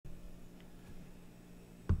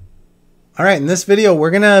All right, in this video, we're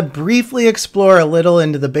going to briefly explore a little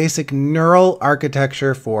into the basic neural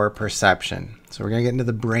architecture for perception. So we're going to get into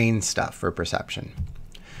the brain stuff for perception.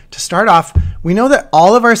 To start off, we know that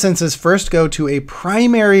all of our senses first go to a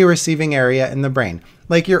primary receiving area in the brain.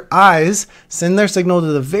 Like your eyes send their signal to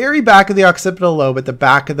the very back of the occipital lobe at the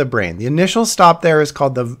back of the brain. The initial stop there is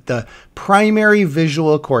called the primary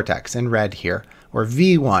visual cortex, in red here, or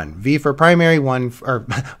V1. V for primary, one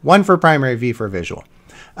for primary, V for visual.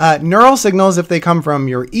 Neural signals, if they come from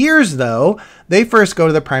your ears, though, they first go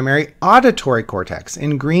to the primary auditory cortex,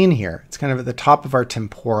 in green here. It's kind of at the top of our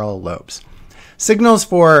temporal lobes. Signals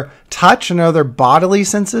for touch and other bodily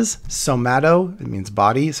senses, somato, it means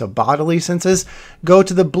body, so bodily senses, go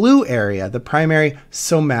to the blue area, the primary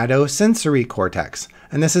somatosensory cortex.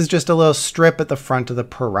 And this is just a little strip at the front of the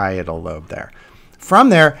parietal lobe there. From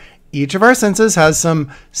there, each of our senses has some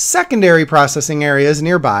secondary processing areas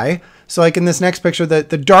nearby. So like in this next picture,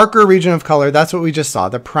 the darker region of color, that's what we just saw,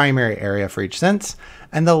 the primary area for each sense.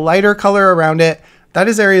 And the lighter color around it, that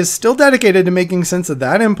is areas still dedicated to making sense of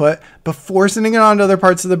that input before sending it on to other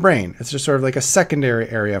parts of the brain. It's just sort of like a secondary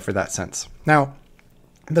area for that sense. Now,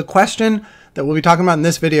 the question that we'll be talking about in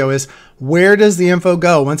this video is, where does the info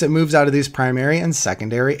go once it moves out of these primary and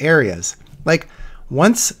secondary areas? Like,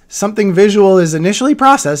 once something visual is initially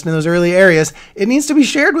processed in those early areas, it needs to be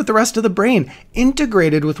shared with the rest of the brain,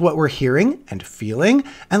 integrated with what we're hearing and feeling,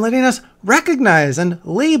 and letting us recognize and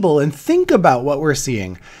label and think about what we're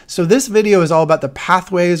seeing. So this video is all about the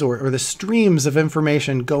pathways or the streams of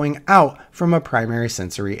information going out from a primary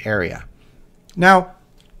sensory area. Now,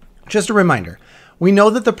 just a reminder, we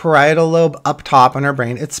know that the parietal lobe up top in our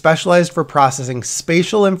brain, it's specialized for processing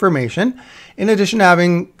spatial information, in addition to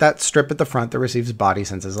having that strip at the front that receives body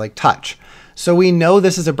senses like touch. So we know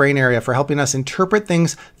this is a brain area for helping us interpret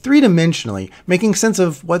things three-dimensionally, making sense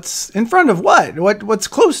of what's in front of what's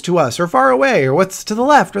close to us or far away, or what's to the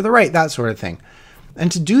left or the right, that sort of thing.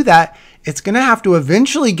 And to do that, it's going to have to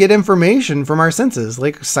eventually get information from our senses,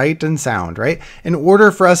 like sight and sound, right? In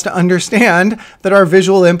order for us to understand that our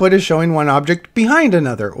visual input is showing one object behind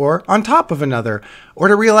another or on top of another, or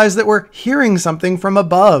to realize that we're hearing something from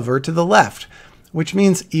above or to the left. Which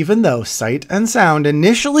means even though sight and sound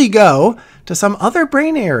initially go to some other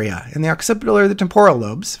brain area in the occipital or the temporal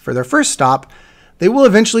lobes for their first stop, they will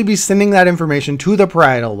eventually be sending that information to the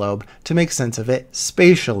parietal lobe to make sense of it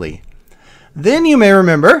spatially. Then you may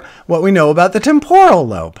remember what we know about the temporal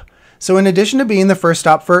lobe. So in addition to being the first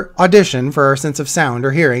stop for audition for our sense of sound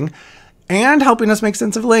or hearing, and helping us make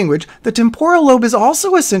sense of language, the temporal lobe is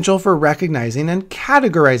also essential for recognizing and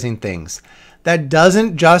categorizing things. That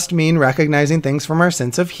doesn't just mean recognizing things from our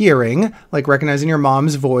sense of hearing, like recognizing your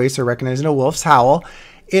mom's voice or recognizing a wolf's howl.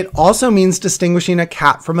 It also means distinguishing a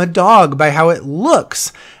cat from a dog by how it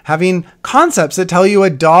looks, having concepts that tell you a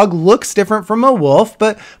dog looks different from a wolf,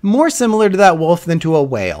 but more similar to that wolf than to a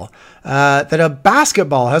whale, that a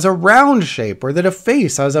basketball has a round shape, or that a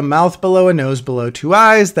face has a mouth below a nose below two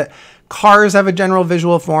eyes, that cars have a general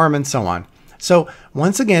visual form, and so on. So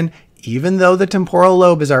once again, even though the temporal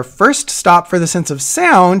lobe is our first stop for the sense of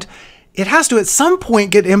sound, it has to at some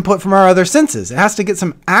point get input from our other senses. It has to get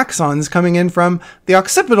some axons coming in from the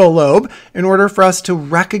occipital lobe in order for us to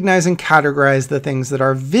recognize and categorize the things that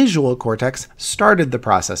our visual cortex started the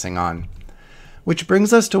processing on. Which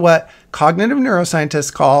brings us to what cognitive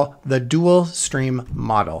neuroscientists call the dual stream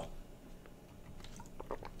model.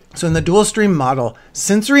 So in the dual stream model,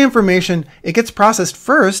 sensory information, it gets processed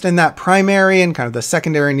first in that primary and kind of the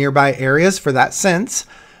secondary nearby areas for that sense,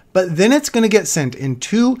 but then it's going to get sent in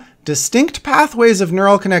two distinct pathways of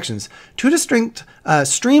neural connections, two distinct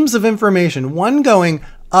streams of information, one going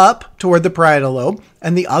up toward the parietal lobe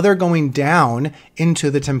and the other going down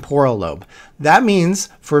into the temporal lobe. That means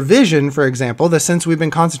for vision, for example, the sense we've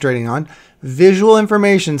been concentrating on, visual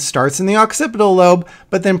information starts in the occipital lobe,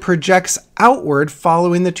 but then projects outward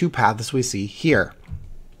following the two paths we see here.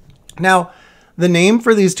 Now, the name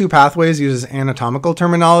for these two pathways uses anatomical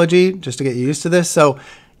terminology, just to get you used to this. So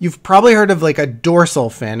you've probably heard of like a dorsal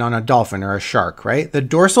fin on a dolphin or a shark, right? The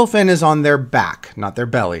dorsal fin is on their back, not their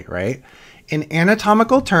belly, right? In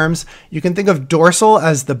anatomical terms, you can think of dorsal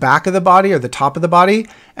as the back of the body or the top of the body,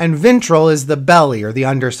 and ventral is the belly or the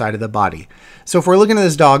underside of the body. So if we're looking at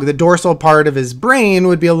this dog, the dorsal part of his brain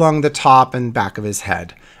would be along the top and back of his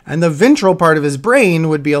head, and the ventral part of his brain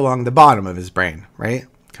would be along the bottom of his brain, right?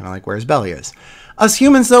 Kind of like where his belly is. Us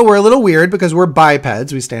humans, though, we're a little weird because we're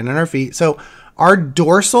bipeds. We stand on our feet. So our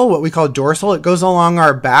dorsal, what we call dorsal, it goes along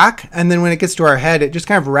our back, and then when it gets to our head, it just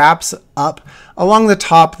kind of wraps up along the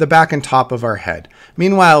top, the back and top of our head,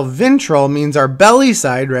 Meanwhile, ventral means our belly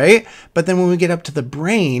side, right? But then when we get up to the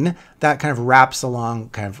brain, that kind of wraps along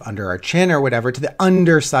kind of under our chin or whatever to the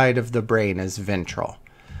underside of the brain is ventral.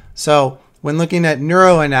 So when looking at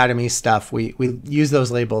neuroanatomy stuff, we use those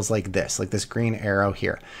labels like this green arrow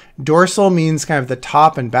here. Dorsal means kind of the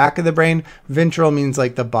top and back of the brain. Ventral means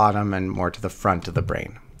like the bottom and more to the front of the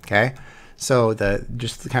brain, okay? So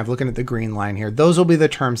just kind of looking at the green line here, those will be the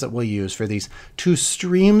terms that we'll use for these two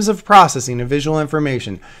streams of processing of visual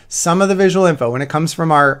information. Some of the visual info, when it comes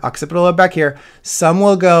from our occipital lobe back here, some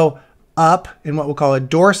will go up in what we'll call a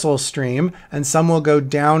dorsal stream, and some will go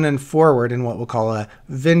down and forward in what we'll call a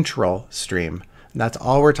ventral stream. And that's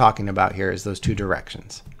all we're talking about here is those two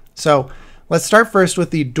directions. So let's start first with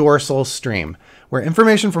the dorsal stream, where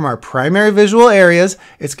information from our primary visual areas,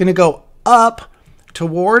 it's going to go up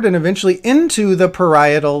toward and eventually into the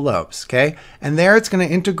parietal lobes, okay? And there it's going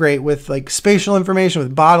to integrate with like spatial information,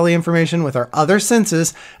 with bodily information, with our other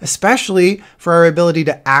senses, especially for our ability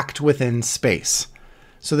to act within space.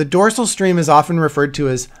 So the dorsal stream is often referred to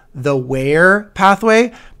as the where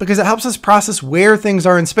pathway because it helps us process where things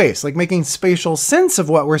are in space, like making spatial sense of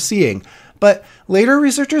what we're seeing. But later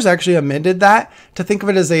researchers actually amended that to think of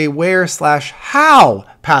it as a where/how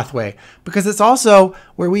pathway because it's also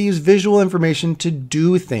where we use visual information to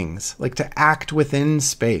do things, like to act within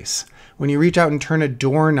space. When you reach out and turn a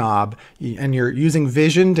doorknob and you're using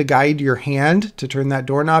vision to guide your hand to turn that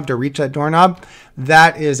doorknob, to reach that doorknob,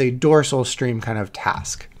 that is a dorsal stream kind of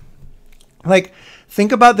task. Like,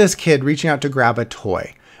 think about this kid reaching out to grab a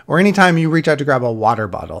toy, or anytime you reach out to grab a water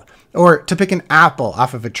bottle, or to pick an apple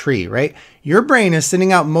off of a tree, right? Your brain is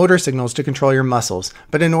sending out motor signals to control your muscles.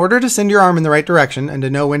 But in order to send your arm in the right direction and to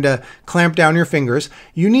know when to clamp down your fingers,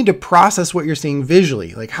 you need to process what you're seeing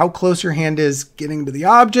visually, like how close your hand is getting to the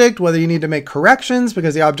object, whether you need to make corrections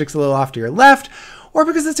because the object's a little off to your left, or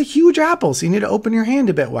because it's a huge apple, so you need to open your hand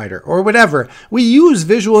a bit wider, or whatever. We use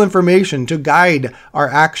visual information to guide our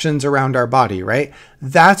actions around our body, right?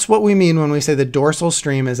 That's what we mean when we say the dorsal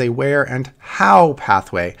stream is a where and how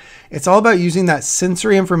pathway. It's all about using that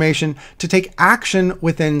sensory information to take action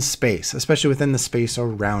within space, especially within the space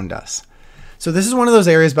around us. So this is one of those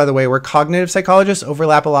areas, by the way, where cognitive psychologists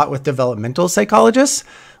overlap a lot with developmental psychologists.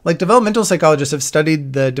 Like developmental psychologists have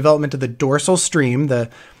studied the development of the dorsal stream, the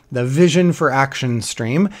vision for action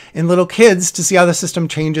stream in little kids to see how the system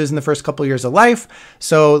changes in the first couple of years of life.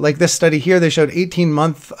 So like this study here, they showed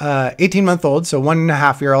 18-month-olds, so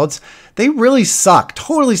 1.5-year-olds. They really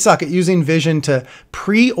totally suck at using vision to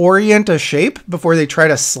pre-orient a shape before they try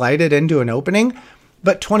to slide it into an opening.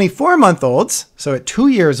 But 24-month-olds, so at 2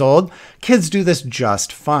 years old, kids do this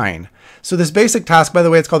just fine. So this basic task, by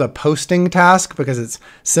the way, it's called a posting task because it's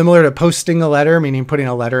similar to posting a letter, meaning putting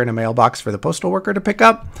a letter in a mailbox for the postal worker to pick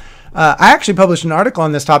up. I actually published an article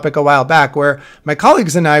on this topic a while back where my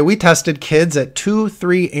colleagues and I, we tested kids at 2,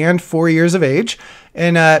 3, and 4 years of age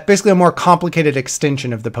in basically a more complicated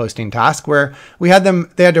extension of the posting task where they had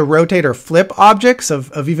to rotate or flip objects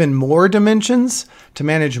of even more dimensions to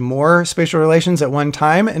manage more spatial relations at one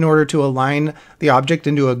time in order to align the object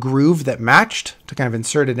into a groove that matched to kind of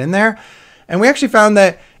insert it in there. And we actually found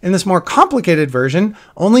that in this more complicated version,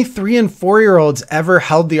 only 3 and 4-year-olds ever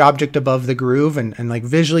held the object above the groove and like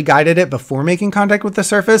visually guided it before making contact with the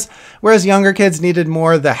surface, whereas younger kids needed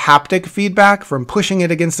more the haptic feedback from pushing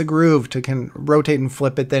it against the groove to can rotate and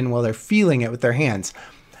flip it then while they're feeling it with their hands.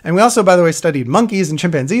 And we also, by the way, studied monkeys and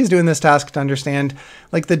chimpanzees doing this task to understand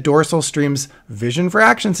like the dorsal stream's vision for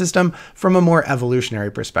action system from a more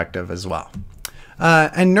evolutionary perspective as well.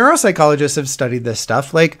 And neuropsychologists have studied this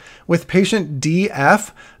stuff, like with patient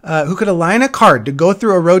DF, who could align a card to go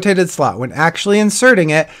through a rotated slot when actually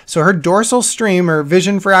inserting it, so her dorsal stream or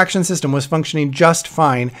vision for action system was functioning just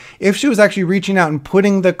fine. If she was actually reaching out and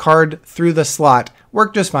putting the card through the slot,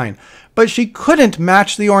 worked just fine. But she couldn't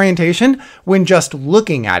match the orientation when just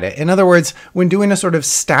looking at it. In other words, when doing a sort of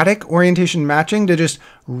static orientation matching to just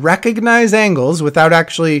recognize angles without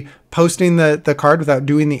actually posting the card, without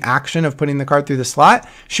doing the action of putting the card through the slot,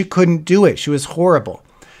 she couldn't do it. She was horrible.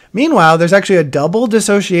 Meanwhile, there's actually a double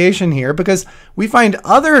dissociation here because we find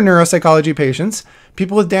other neuropsychology patients,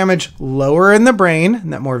 people with damage lower in the brain, in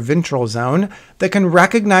that more ventral zone, that can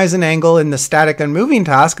recognize an angle in the static and moving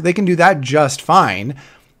task. They can do that just fine.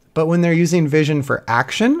 But when they're using vision for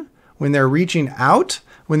action, when they're reaching out,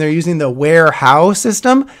 when they're using the where-how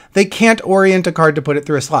system, they can't orient a card to put it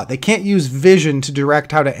through a slot. They can't use vision to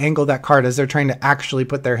direct how to angle that card as they're trying to actually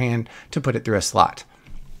put their hand to put it through a slot.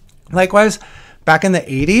 Likewise, back in the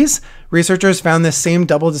 80s, researchers found this same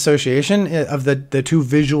double dissociation of the two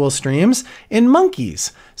visual streams in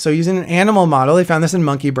monkeys. So using an animal model, they found this in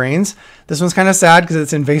monkey brains. This one's kind of sad because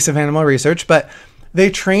it's invasive animal research, but they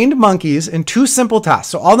trained monkeys in 2 simple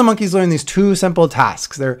tasks. So all the monkeys learned these 2 simple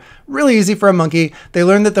tasks. They're really easy for a monkey. They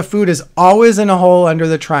learned that the food is always in a hole under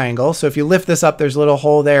the triangle. So if you lift this up, there's a little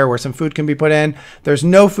hole there where some food can be put in. There's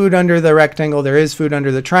no food under the rectangle. There is food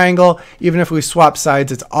under the triangle. Even if we swap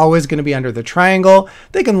sides, it's always going to be under the triangle.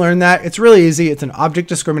 They can learn that. It's really easy. It's an object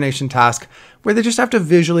discrimination task where they just have to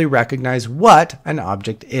visually recognize what an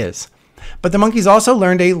object is. But the monkeys also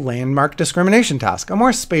learned a landmark discrimination task, a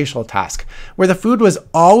more spatial task, where the food was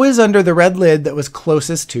always under the red lid that was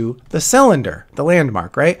closest to the cylinder, the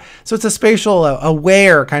landmark, right? So it's a spatial,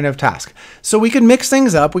 aware kind of task. So we could mix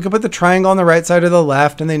things up. We could put the triangle on the right side or the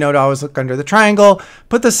left, and they know to always look under the triangle.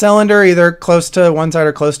 Put the cylinder either close to one side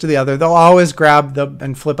or close to the other. They'll always grab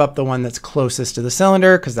and flip up the one that's closest to the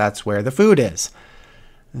cylinder because that's where the food is.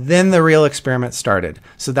 Then the real experiment started.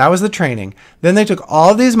 So that was the training. Then they took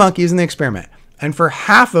all of these monkeys in the experiment, and for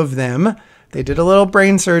half of them, they did a little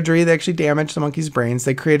brain surgery. They actually damaged the monkeys' brains.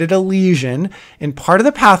 They created a lesion in part of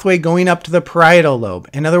the pathway going up to the parietal lobe.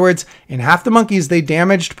 In other words, in half the monkeys, they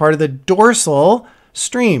damaged part of the dorsal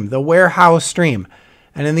stream, the where-how stream.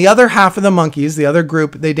 And in the other half of the monkeys, the other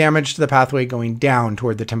group, they damaged the pathway going down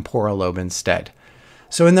toward the temporal lobe instead.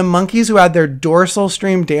 So in the monkeys who had their dorsal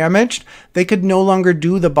stream damaged, they could no longer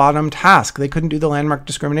do the bottom task. They couldn't do the landmark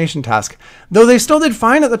discrimination task, though they still did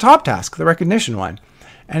fine at the top task, the recognition one.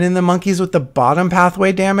 And in the monkeys with the bottom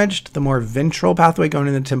pathway damaged, the more ventral pathway going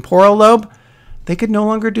in the temporal lobe, they could no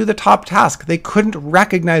longer do the top task. They couldn't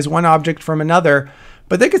recognize one object from another,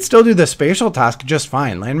 but they could still do the spatial task just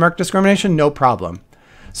fine. Landmark discrimination, no problem.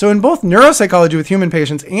 So in both neuropsychology with human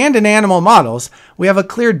patients and in animal models, we have a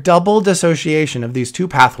clear double dissociation of these 2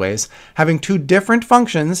 pathways, having 2 different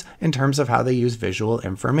functions in terms of how they use visual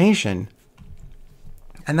information.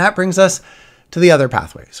 And that brings us to the other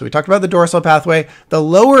pathway. So we talked about the dorsal pathway. The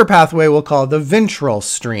lower pathway we'll call the ventral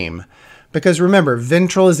stream. Because remember,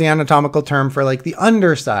 ventral is the anatomical term for like the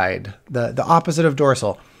underside, the opposite of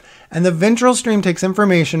dorsal. And the ventral stream takes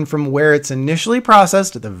information from where it's initially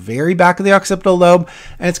processed at the very back of the occipital lobe,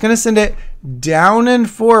 and it's going to send it down and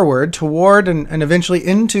forward toward and eventually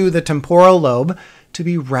into the temporal lobe to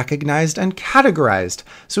be recognized and categorized.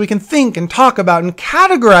 So we can think and talk about and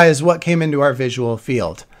categorize what came into our visual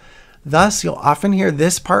field. Thus, you'll often hear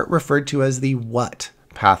this part referred to as the what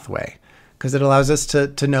pathway, because it allows us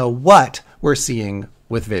to know what we're seeing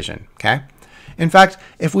with vision, okay? In fact,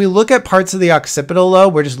 if we look at parts of the occipital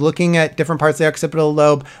lobe, we're just looking at different parts of the occipital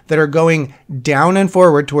lobe that are going down and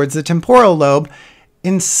forward towards the temporal lobe.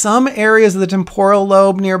 In some areas of the temporal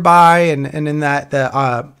lobe nearby and in that the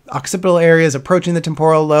occipital areas approaching the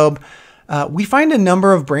temporal lobe, we find a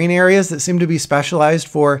number of brain areas that seem to be specialized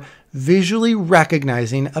for visually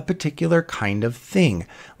recognizing a particular kind of thing.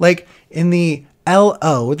 Like in the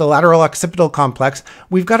LO, the lateral occipital complex,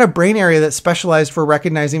 we've got a brain area that's specialized for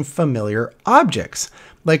recognizing familiar objects.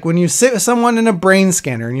 Like when you sit with someone in a brain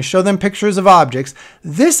scanner and you show them pictures of objects,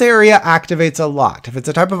 this area activates a lot. If it's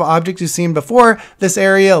a type of object you've seen before, this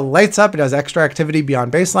area lights up. It has extra activity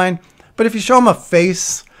beyond baseline. But if you show them a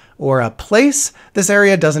face or a place, this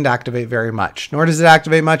area doesn't activate very much. Nor does it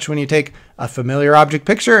activate much when you take a familiar object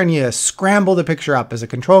picture and you scramble the picture up as a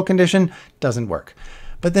control condition. Doesn't work.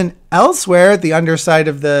 But then elsewhere, the underside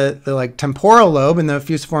of the like temporal lobe in the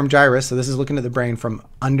fusiform gyrus, so this is looking at the brain from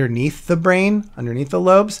underneath the brain, underneath the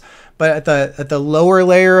lobes, but at the lower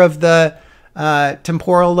layer of the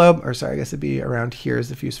temporal lobe, or sorry, I guess it'd be around here is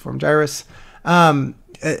the fusiform gyrus.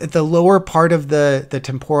 At the lower part of the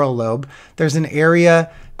temporal lobe, there's an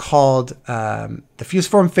area called the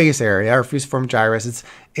fusiform face area or fusiform gyrus.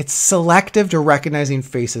 It's selective to recognizing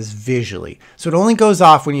faces visually. So it only goes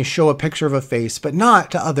off when you show a picture of a face, but not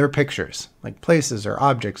to other pictures, like places or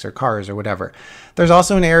objects or cars or whatever. There's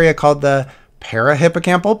also an area called the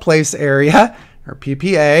parahippocampal place area, or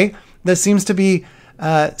PPA, that seems to be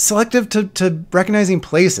selective to recognizing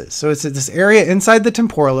places. So it's this area inside the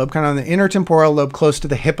temporal lobe, kind of on the inner temporal lobe close to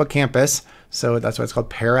the hippocampus. So that's why it's called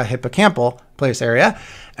parahippocampal place area.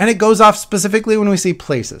 And it goes off specifically when we see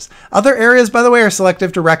places. Other areas, by the way, are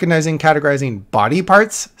selective to recognizing, categorizing body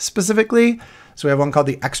parts specifically. So we have one called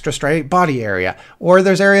the extrastriate body area. Or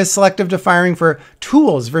there's areas selective to firing for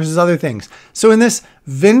tools versus other things. So in this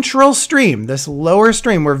ventral stream, this lower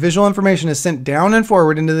stream where visual information is sent down and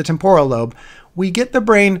forward into the temporal lobe, we get the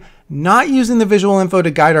brain not using the visual info to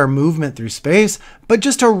guide our movement through space, but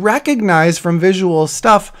just to recognize from visual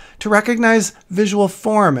stuff, to recognize visual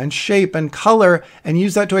form and shape and color and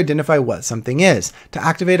use that to identify what something is, to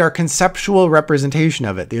activate our conceptual representation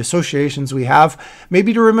of it, the associations we have,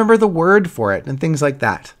 maybe to remember the word for it and things like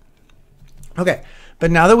that. Okay,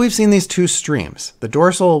 but now that we've seen these 2 streams, the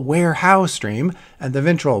dorsal where-how stream and the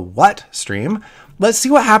ventral what stream, let's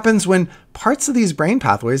see what happens when parts of these brain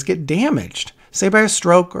pathways get damaged, say by a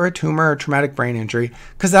stroke or a tumor or traumatic brain injury,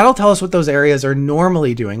 because that'll tell us what those areas are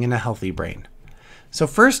normally doing in a healthy brain. So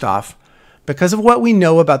first off, because of what we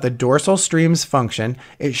know about the dorsal stream's function,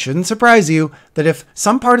 it shouldn't surprise you that if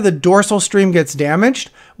some part of the dorsal stream gets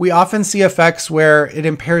damaged, we often see effects where it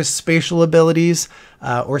impairs spatial abilities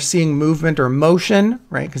or seeing movement or motion,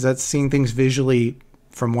 right? Because that's seeing things visually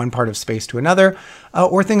from one part of space to another,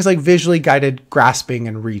 or things like visually guided grasping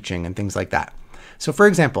and reaching and things like that. So for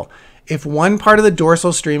example, if one part of the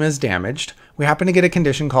dorsal stream is damaged, we happen to get a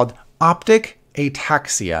condition called optic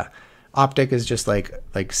ataxia. Optic is just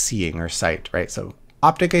like seeing or sight, right? So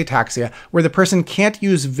optic ataxia, where the person can't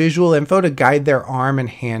use visual info to guide their arm and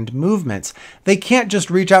hand movements. They can't just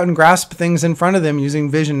reach out and grasp things in front of them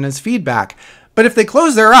using vision as feedback. But if they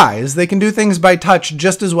close their eyes, they can do things by touch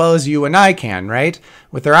just as well as you and I can, right?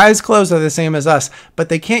 With their eyes closed, they're the same as us, but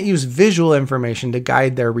they can't use visual information to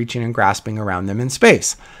guide their reaching and grasping around them in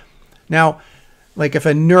space. Now, like if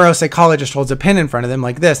a neuropsychologist holds a pen in front of them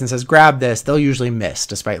like this and says, grab this, they'll usually miss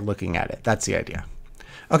despite looking at it. That's the idea.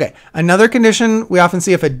 Okay, another condition we often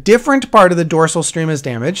see if a different part of the dorsal stream is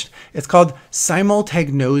damaged, it's called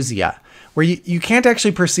simultagnosia, where you can't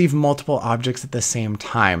actually perceive multiple objects at the same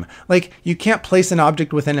time. Like you can't place an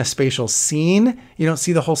object within a spatial scene. You don't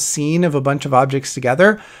see the whole scene of a bunch of objects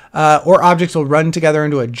together, or objects will run together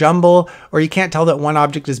into a jumble, or you can't tell that one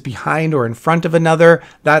object is behind or in front of another.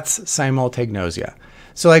 That's simultagnosia.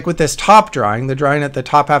 So like with this top drawing, the drawing at the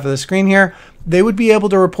top half of the screen here, they would be able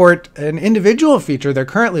to report an individual feature they're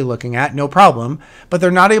currently looking at, no problem, but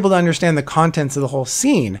they're not able to understand the contents of the whole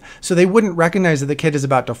scene. So they wouldn't recognize that the kid is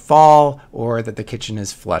about to fall or that the kitchen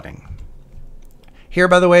is flooding. Here,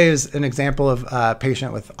 by the way, is an example of a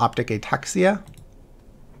patient with optic ataxia.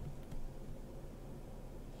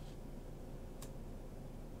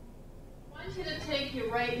 I want you to take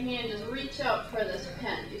your right hand, just reach out for this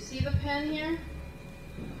pen. You see the pen here?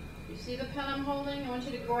 You see the pen I'm holding? I want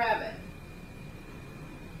you to grab it.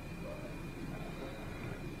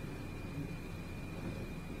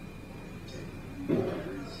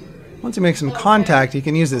 Once he makes some contact, he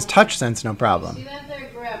can use his touch sense, no problem. See that there?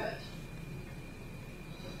 Grab it.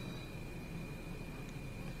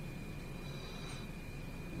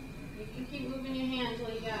 You can keep moving your hand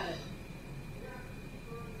until you got it.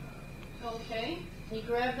 Okay. Can you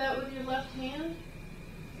grab that with your left hand?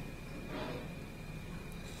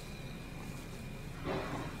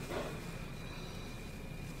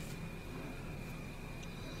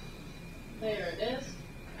 There it is.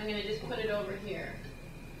 I'm going to just put it over here.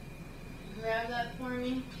 Grab that for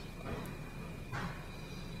me.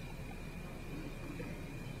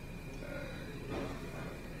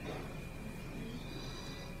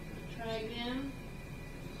 Try again.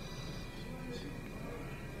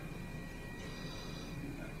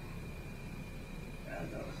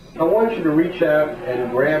 I want you to reach out and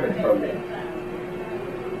grab it from me.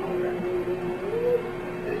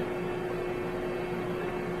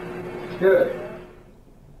 Good.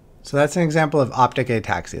 So that's an example of optic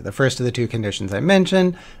ataxia, the first of the two conditions I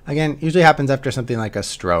mentioned. Again, usually happens after something like a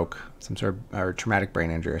stroke, some sort of or traumatic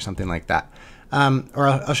brain injury or something like that. Or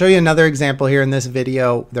I'll show you another example here in this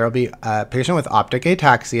video. There will be a patient with optic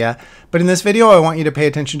ataxia, but in this video, I want you to pay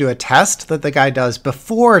attention to a test that the guy does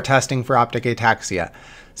before testing for optic ataxia.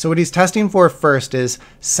 So what he's testing for first is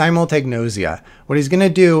simultagnosia. What he's going to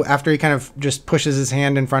do after he kind of just pushes his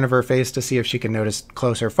hand in front of her face to see if she can notice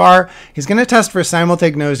close or far, he's going to test for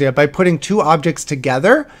simultagnosia by putting two objects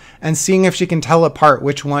together and seeing if she can tell apart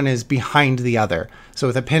which one is behind the other. So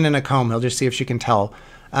with a pin and a comb, he'll just see if she can tell.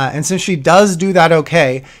 And since she does do that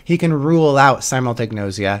okay, he can rule out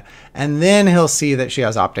simultagnosia, and then he'll see that she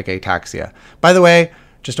has optic ataxia. By the way,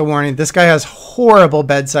 just a warning, this guy has horrible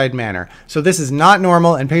bedside manner. So this is not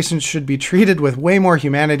normal, and patients should be treated with way more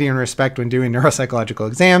humanity and respect when doing neuropsychological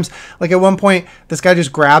exams. Like at one point, this guy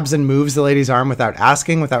just grabs and moves the lady's arm without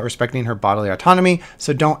asking, without respecting her bodily autonomy.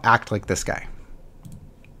 So don't act like this guy.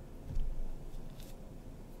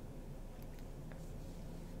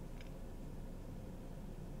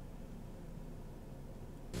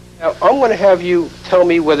 Now, I'm going to have you tell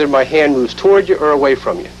me whether my hand moves toward you or away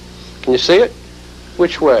from you. Can you see it?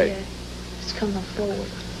 Which way? Yeah, it's coming forward.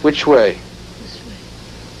 Which way? This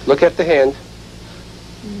way. Look at the hand.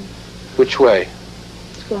 Which way?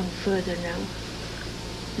 It's going further now.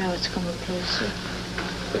 Now it's coming closer.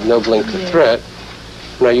 There's no blink to threat.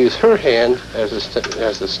 And I use her hand as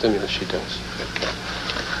the stimulus she does.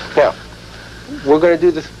 Now, we're going to do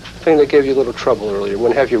the thing that gave you a little trouble earlier. We're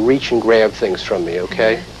going to have you reach and grab things from me,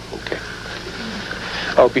 okay? Okay.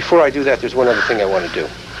 Oh, before I do that, there's one other thing I want to do.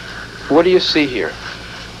 What do you see here?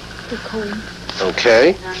 The comb.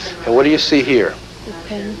 Okay. And what do you see here? The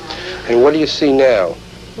pen. And what do you see now?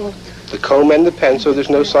 Both. The comb and the pen, so there's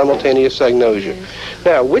no simultaneous agnosia. Yes.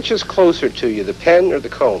 Now, which is closer to you, the pen or the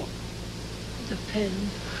comb? The pen.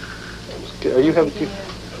 Are you having?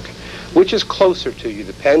 Okay. Which is closer to you,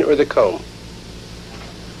 the pen or the comb?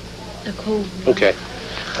 The comb. Okay.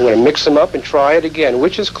 I'm going to mix them up and try it again.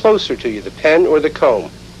 Which is closer to you, the pen or the comb?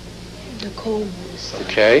 The comb is.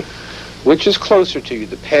 Okay. Which is closer to you,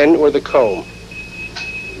 the pen or the comb?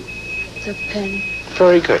 The pen.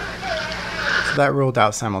 Very good. So that ruled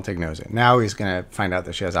out simultagnosia. Now he's going to find out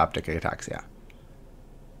that she has optic ataxia.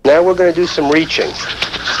 Now we're going to do some reaching.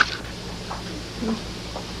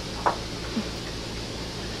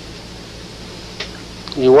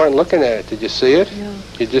 You weren't looking at it. Did you see it? No.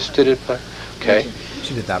 You just did it by... Okay.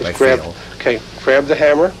 She did that by Just grab, feel. okay, grab the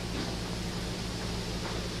hammer.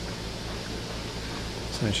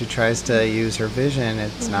 So when she tries to use her vision,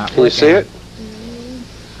 it's not Can you working. see it?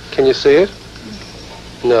 Can you see it?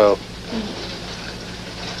 No.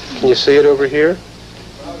 Can you see it over here?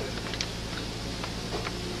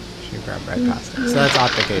 She grabbed right past it. So that's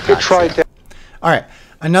optic You tried ataxia. that. All right.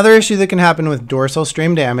 Another issue that can happen with dorsal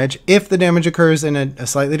stream damage, if the damage occurs in a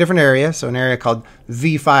slightly different area, so an area called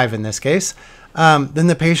V5 in this case, then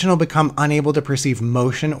the patient will become unable to perceive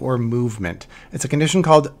motion or movement. It's a condition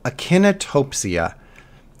called akinetopsia.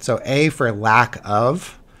 So A for lack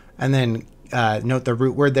of, and then note the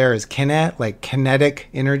root word there is kine, like kinetic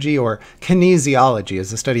energy, or kinesiology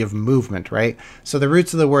is the study of movement, right? So the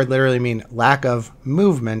roots of the word literally mean lack of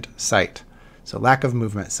movement sight. So lack of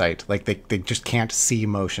movement sight, like they just can't see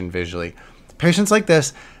motion visually. Patients like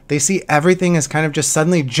this, they see everything as kind of just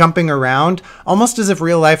suddenly jumping around, almost as if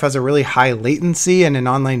real life has a really high latency in an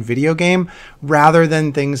online video game, rather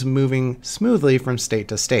than things moving smoothly from state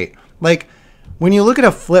to state. Like when you look at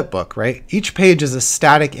a flip book, right? Each page is a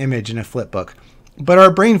static image in a flip book, but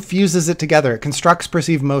our brain fuses it together. It constructs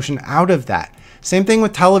perceived motion out of that. Same thing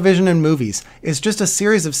with television and movies. It's just a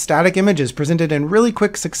series of static images presented in really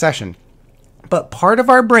quick succession. But part of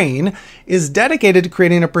our brain is dedicated to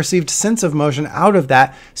creating a perceived sense of motion out of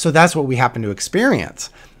that, so that's what we happen to experience.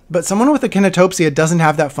 But someone with akinetopsia doesn't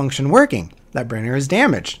have that function working. That brain area is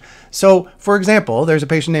damaged. So, for example, there's a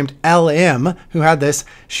patient named LM who had this.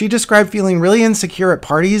 She described feeling really insecure at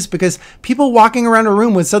parties because people walking around a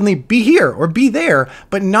room would suddenly be here or be there,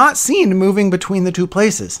 but not seen moving between the two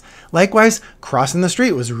places. Likewise, crossing the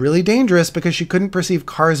street was really dangerous because she couldn't perceive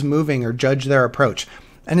cars moving or judge their approach.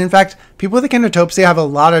 And in fact, people with akinetopsia have a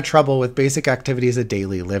lot of trouble with basic activities of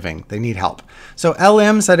daily living. They need help. So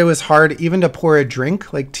LM said it was hard even to pour a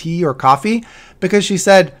drink like tea or coffee because she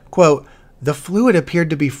said, quote, the fluid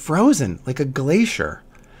appeared to be frozen like a glacier.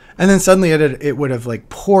 And then suddenly it would have like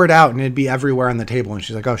poured out and it'd be everywhere on the table. And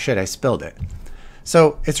she's like, oh shit, I spilled it.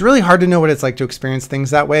 So it's really hard to know what it's like to experience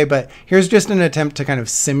things that way. But here's just an attempt to kind of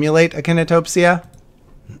simulate akinetopsia.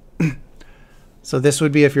 So this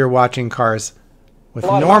would be if you're watching cars with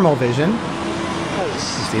normal vision, you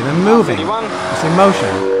see them moving, you see motion.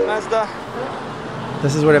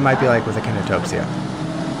 This is what it might be like with akinetopsia.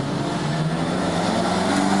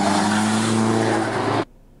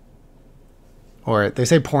 Or they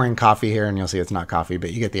say pouring coffee here, and you'll see it's not coffee,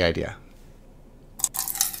 but you get the idea.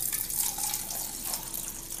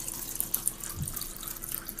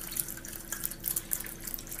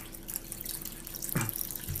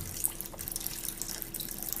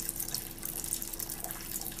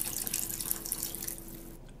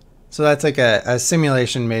 So that's like a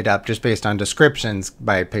simulation made up just based on descriptions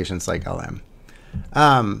by patients like LM.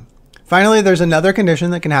 Finally, there's another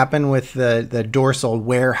condition that can happen with the dorsal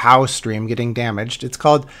warehouse stream getting damaged. It's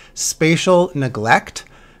called spatial neglect.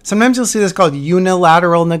 Sometimes you'll see this called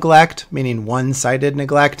unilateral neglect, meaning one-sided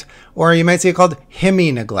neglect, or you might see it called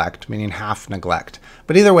hemi-neglect, meaning half neglect.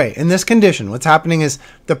 But either way, in this condition, what's happening is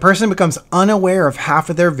the person becomes unaware of half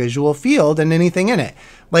of their visual field and anything in it.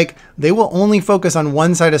 Like, they will only focus on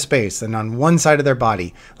one side of space and on one side of their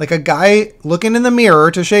body. Like a guy looking in the mirror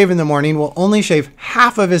to shave in the morning will only shave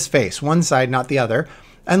half of his face, one side, not the other.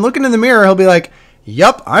 And looking in the mirror, he'll be like,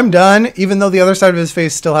 yup, I'm done, even though the other side of his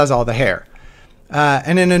face still has all the hair.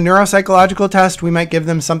 And in a neuropsychological test, we might give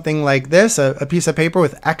them something like this, a piece of paper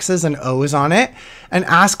with X's and O's on it, and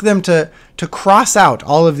ask them to cross out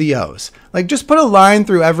all of the O's. Like, just put a line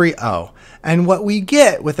through every O. And what we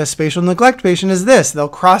get with a spatial neglect patient is this. They'll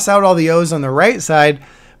cross out all the O's on the right side,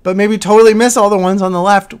 but maybe totally miss all the ones on the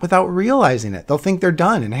left without realizing it. They'll think they're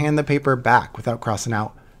done and hand the paper back without crossing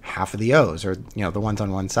out half of the O's or, the ones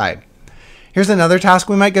on one side. Here's another task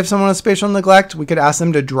we might give someone with spatial neglect. We could ask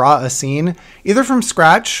them to draw a scene, either from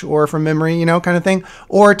scratch or from memory, kind of thing,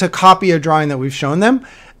 or to copy a drawing that we've shown them.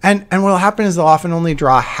 And what will happen is they'll often only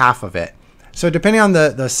draw half of it. So depending on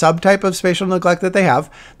the subtype of spatial neglect that they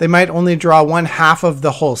have, they might only draw one half of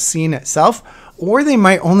the whole scene itself, or they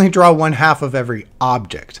might only draw one half of every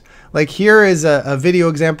object. Like here is a video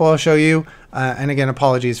example I'll show you. And again,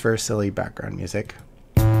 apologies for silly background music.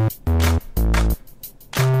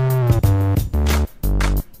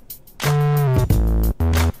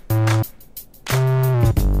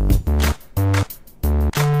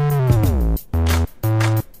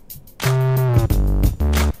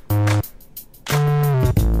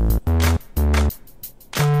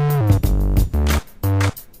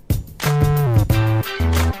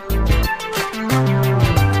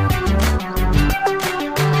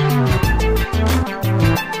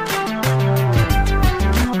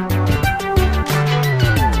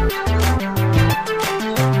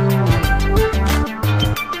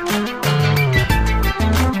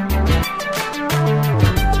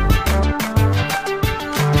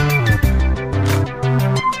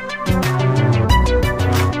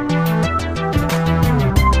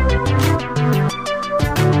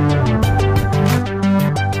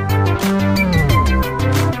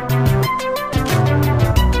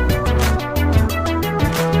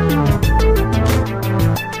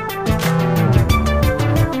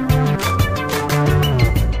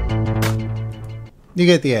 You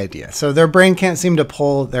get the idea. So their brain can't seem to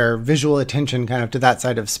pull their visual attention kind of to that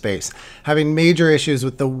side of space, having major issues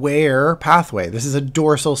with the where pathway. This is a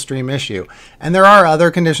dorsal stream issue. And there are other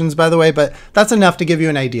conditions, by the way, but that's enough to give you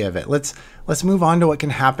an idea of it. Let's move on to what can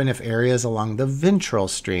happen if areas along the ventral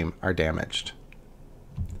stream are damaged.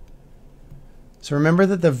 So remember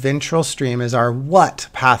that the ventral stream is our what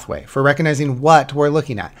pathway for recognizing what we're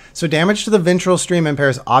looking at. So damage to the ventral stream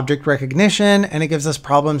impairs object recognition, and it gives us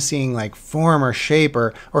problems seeing like form or shape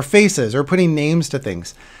or faces or putting names to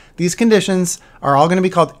things. These conditions are all going to be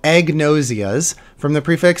called agnosias, from the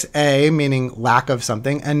prefix a, meaning lack of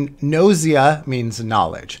something, and nosia means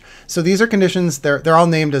knowledge. So these are conditions, they're all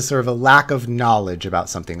named as sort of a lack of knowledge about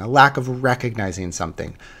something, a lack of recognizing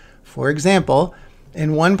something. For example,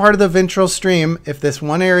 in one part of the ventral stream, if this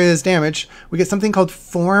one area is damaged, we get something called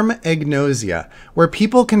form agnosia, where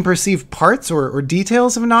people can perceive parts or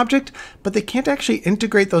details of an object, but they can't actually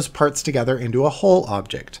integrate those parts together into a whole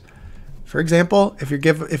object. For example, if you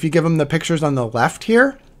give them the pictures on the left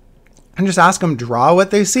here, and just ask them draw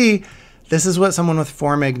what they see, this is what someone with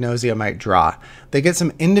form agnosia might draw. They get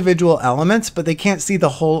some individual elements, but they can't see the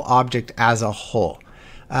whole object as a whole.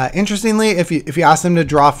 Interestingly, if you ask them to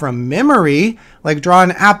draw from memory, like draw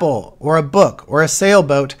an apple or a book or a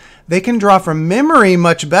sailboat, they can draw from memory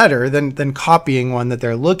much better than copying one that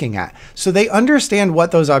they're looking at. So they understand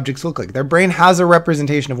what those objects look like. Their brain has a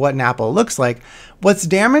representation of what an apple looks like. What's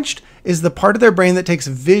damaged is the part of their brain that takes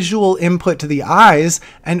visual input to the eyes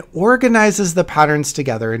and organizes the patterns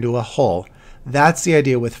together into a whole. That's the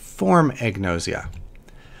idea with form agnosia.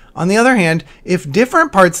 On the other hand, if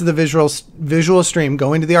different parts of the visual stream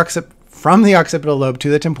go into from the occipital lobe to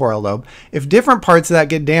the temporal lobe, if different parts of that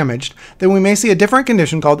get damaged, then we may see a different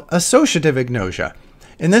condition called associative agnosia.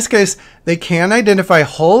 In this case, they can identify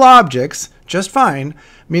whole objects just fine,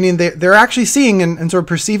 meaning they're actually seeing and sort of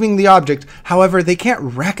perceiving the object. However, they can't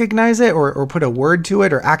recognize it or put a word to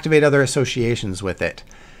it or activate other associations with it.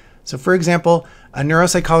 So for example, a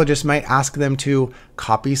neuropsychologist might ask them to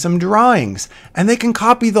copy some drawings, and they can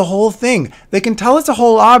copy the whole thing. They can tell it's a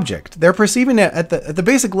whole object. They're perceiving it at the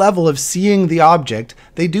basic level of seeing the object.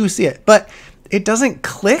 They do see it, but it doesn't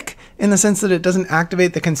click in the sense that it doesn't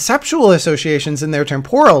activate the conceptual associations in their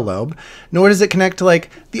temporal lobe, nor does it connect to like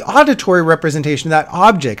the auditory representation of that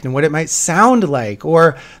object and what it might sound like,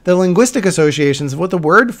 or the linguistic associations of what the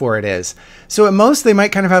word for it is. So at most, they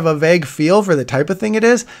might kind of have a vague feel for the type of thing it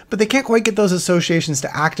is, but they can't quite get those associations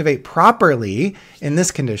to activate properly in this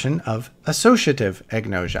condition of associative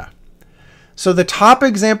agnosia. So the top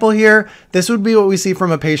example here, this would be what we see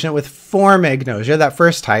from a patient with form agnosia, that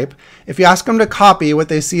first type. If you ask them to copy what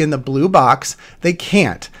they see in the blue box, they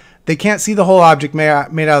can't. They can't see the whole object made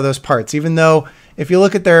out of those parts, even though if you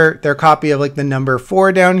look at their copy of like the number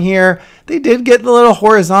 4 down here, they did get the little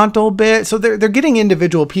horizontal bit. So they're getting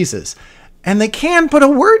individual pieces. And they can put a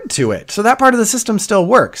word to it. So that part of the system still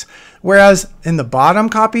works. Whereas in the bottom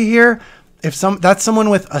copy here, that's someone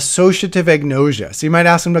with associative agnosia. So you might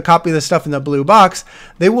ask them to copy the stuff in the blue box.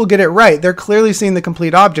 They will get it right. They're clearly seeing the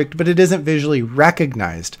complete object, but it isn't visually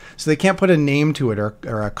recognized. So they can't put a name to it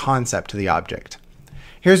or a concept to the object.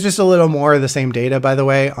 Here's just a little more of the same data, by the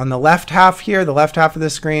way. On the left half here, the left half of the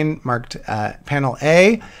screen marked panel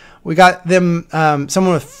A, we got them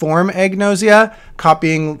someone with form agnosia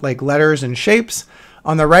copying like letters and shapes.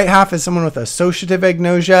 On the right half is someone with associative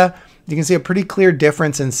agnosia. you can see a pretty clear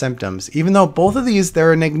difference in symptoms, even though both of these,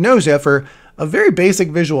 they're an agnosia for a very basic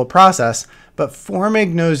visual process, but form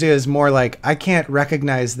agnosia is more like, I can't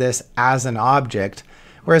recognize this as an object,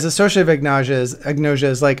 whereas associative agnosia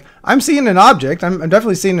is like, I'm seeing an object, I'm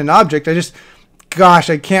definitely seeing an object, gosh,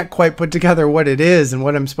 I can't quite put together what it is and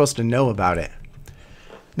what I'm supposed to know about it.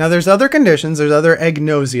 Now there's other conditions, there's other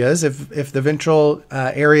agnosias if the ventral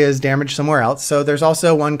area is damaged somewhere else. So there's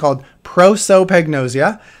also one called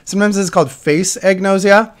prosopagnosia. Sometimes it's called face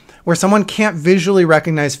agnosia, where someone can't visually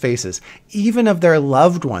recognize faces, even of their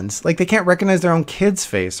loved ones. Like they can't recognize their own kid's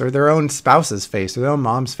face or their own spouse's face or their own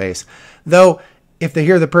mom's face. Though if they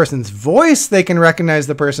hear the person's voice, they can recognize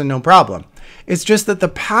the person, no problem. It's just that the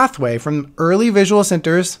pathway from early visual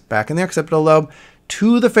centers back in the occipital lobe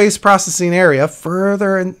to the face processing area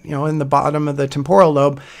further in the bottom of the temporal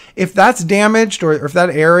lobe, if that's damaged or if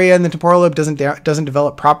that area in the temporal lobe doesn't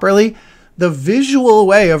develop properly, the visual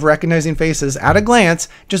way of recognizing faces at a glance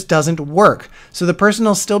just doesn't work. So the person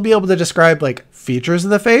will still be able to describe like features of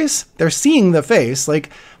the face. They're seeing the face, like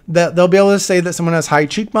they'll be able to say that someone has high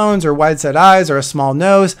cheekbones or wide set eyes or a small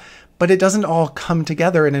nose, but it doesn't all come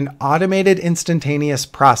together in an automated instantaneous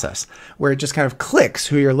process where it just kind of clicks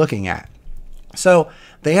who you're looking at. So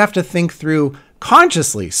they have to think through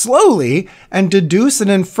consciously, slowly, and deduce and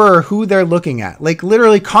infer who they're looking at. Like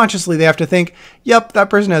literally consciously, they have to think, yep, that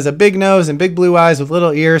person has a big nose and big blue eyes with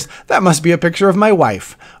little ears. That must be a picture of my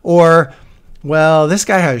wife. Or, well, this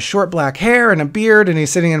guy has short black hair and a beard and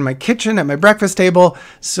he's sitting in my kitchen at my breakfast table.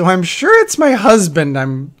 So I'm sure it's my husband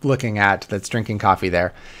I'm looking at that's drinking coffee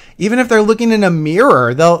there. Even if they're looking in a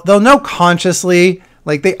mirror, they'll know consciously.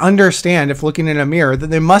 Like they understand if looking in a mirror that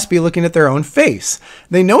they must be looking at their own face.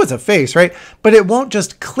 They know it's a face, right? But it won't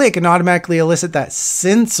just click and automatically elicit that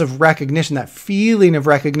sense of recognition, that feeling of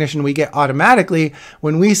recognition we get automatically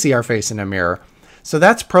when we see our face in a mirror. So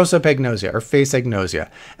that's prosopagnosia or face agnosia.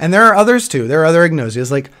 And there are others too. There are other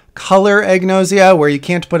agnosias like color agnosia, where you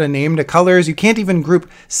can't put a name to colors. You can't even group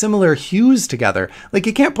similar hues together. Like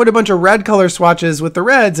you can't put a bunch of red color swatches with the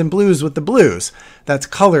reds and blues with the blues. That's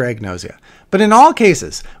color agnosia. But in all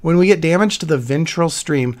cases, when we get damage to the ventral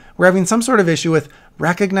stream, we're having some sort of issue with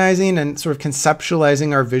recognizing and sort of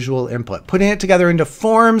conceptualizing our visual input, putting it together into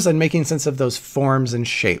forms and making sense of those forms and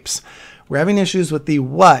shapes. We're having issues with the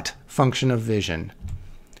what function of vision.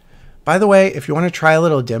 By the way, if you want to try a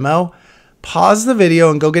little demo, pause the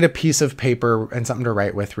video and go get a piece of paper and something to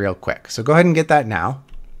write with real quick. So go ahead and get that now.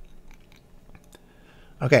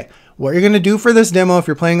 Okay, what you're going to do for this demo, if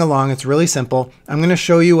you're playing along, it's really simple. I'm going to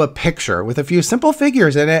show you a picture with a few simple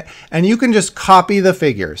figures in it, and you can just copy the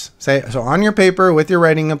figures. So on your paper with your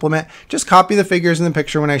writing implement, just copy the figures in the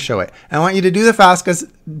picture when I show it. And I want you to do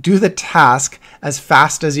the task as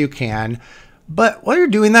fast as you can. But while you're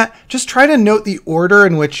doing that, just try to note the order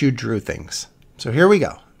in which you drew things. So here we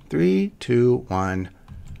go. 3, 2, 1.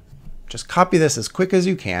 Just copy this as quick as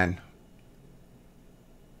you can.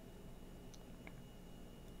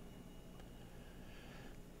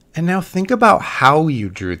 And now think about how you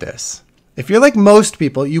drew this. If you're like most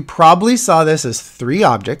people, you probably saw this as 3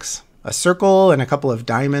 objects, a circle and a couple of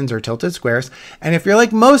diamonds or tilted squares. And if you're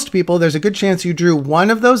like most people, there's a good chance you drew one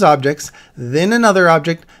of those objects, then another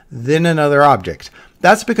object, then another object.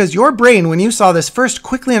 That's because your brain, when you saw this, first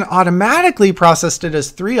quickly and automatically processed it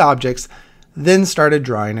as 3 objects, then started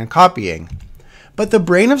drawing and copying. But the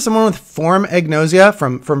brain of someone with form agnosia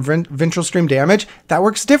from ventral stream damage, that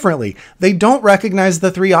works differently. They don't recognize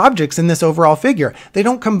the 3 objects in this overall figure. They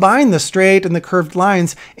don't combine the straight and the curved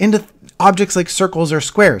lines into objects like circles or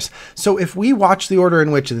squares. So if we watch the order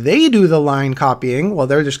in which they do the line copying, while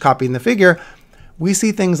they're just copying the figure, we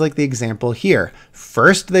see things like the example here.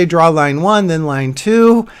 First, they draw line 1, then line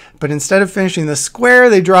 2, but instead of finishing the square,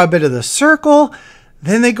 they draw a bit of the circle.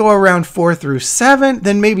 Then they go around 4 through 7,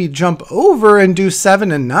 then maybe jump over and do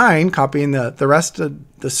 7 and 9, copying the rest of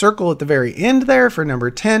the circle at the very end there for number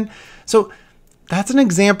 10. So that's an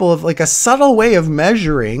example of like a subtle way of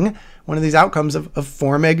measuring one of these outcomes of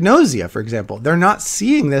form agnosia, for example. They're not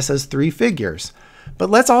seeing this as 3 figures. But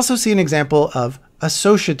let's also see an example of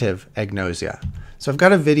associative agnosia. So I've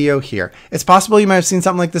got a video here. It's possible you might have seen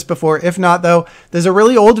something like this before. If not, though, there's a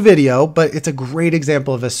really old video, but it's a great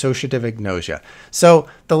example of associative agnosia. So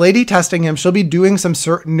the lady testing him, she'll be doing some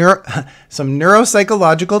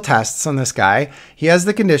neuropsychological tests on this guy. He has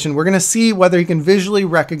the condition. We're going to see whether he can visually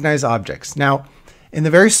recognize objects. Now, in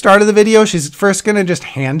the very start of the video, she's first going to just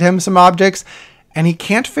hand him some objects. and he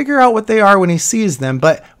can't figure out what they are when he sees them,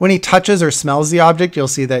 but when he touches or smells the object, you'll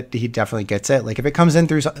see that he definitely gets it. Like if it comes in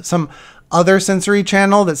through some other sensory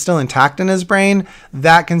channel that's still intact in his brain,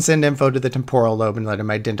 that can send info to the temporal lobe and let him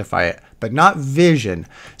identify it, but not vision.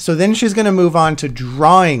 So then she's going to move on to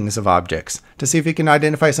drawings of objects to see if he can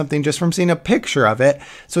identify something just from seeing a picture of it.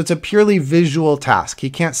 So it's a purely visual task. He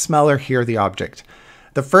can't smell or hear the object.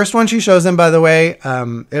 The first one she shows him, by the way,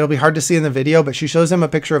 it'll be hard to see in the video, but she shows him a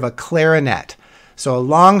picture of a clarinet. So a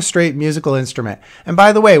long, straight musical instrument. And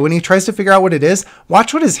by the way, when he tries to figure out what it is,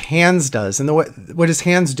 watch what his hands does and what his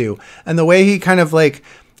hands do. And the way he kind of like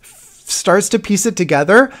starts to piece it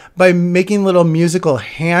together by making little musical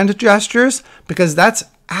hand gestures, because that's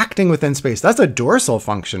acting within space. That's a dorsal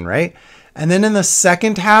function, right? And then in the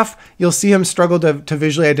second half, you'll see him struggle to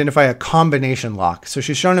visually identify a combination lock. So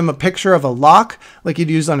she's shown him a picture of a lock like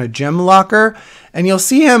you'd use on a gym locker. And you'll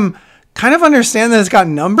see him kind of understand that it's got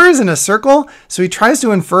numbers in a circle. So he tries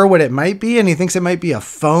to infer what it might be, and he thinks it might be a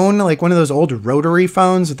phone, like one of those old rotary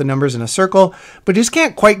phones with the numbers in a circle, but he just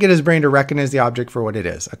can't quite get his brain to recognize the object for what it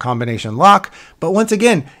is, a combination lock. But once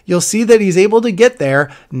again, you'll see that he's able to get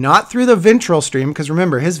there, not through the ventral stream, because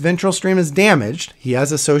remember, his ventral stream is damaged. He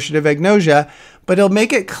has associative agnosia, but he'll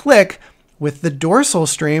make it click with the dorsal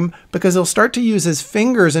stream because he'll start to use his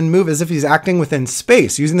fingers and move as if he's acting within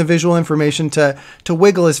space, using the visual information to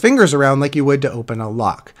wiggle his fingers around like you would to open a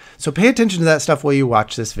lock. So pay attention to that stuff while you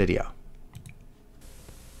watch this video.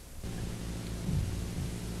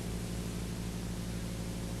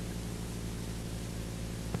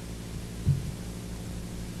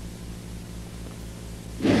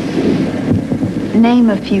 Name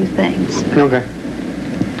a few things. Okay.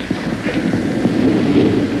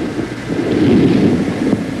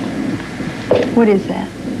 What is that?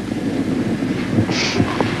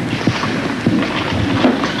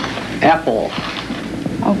 Apple.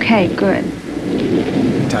 Okay, good.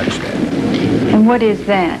 Touched it. And what is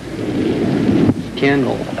that?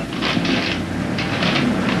 Candle.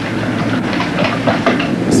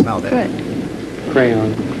 Smelled it. Good.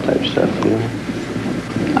 Crayon type stuff, you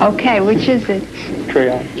know. Okay, which is it?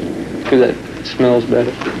 Crayon. Because that smells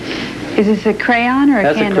better. Is this a crayon or a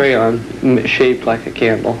That's candle? a crayon shaped like a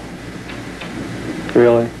candle.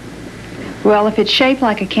 Really? Well, if it's shaped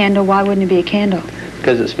like a candle, why wouldn't it be a candle?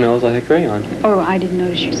 Because it smells like a crayon. Oh, I didn't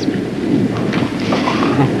notice you smell.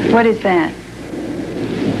 What is that?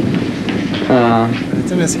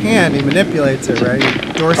 It's in his hand. He manipulates it, right?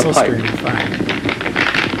 Dorsal A pipe. stream. Fine.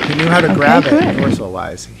 He knew how to grab good. it,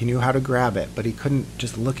 dorsal-wise. He knew how to grab it, but he couldn't,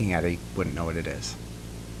 just looking at it, he wouldn't know what it is.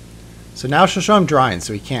 So now she'll show him drawings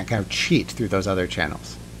so he can't kind of cheat through those other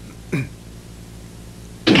channels.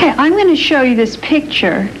 Okay, I'm going to show you this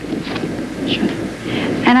picture.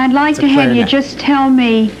 And I'd like It's a to have you clarinet. just tell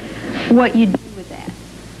me what you do with that.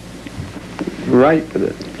 Right with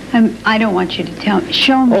it. I don't want you to tell me.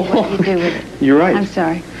 Show me what you do with it. You're right. I'm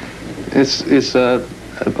sorry. It's a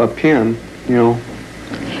pen, you know.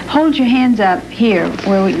 Hold your hands up here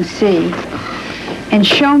where we can see and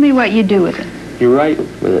show me what you do with it. You're right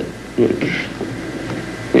with it.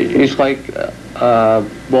 It's like a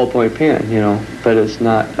ballpoint pen, you know, but it's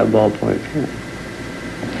not a ballpoint pen.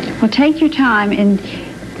 Well, take your time and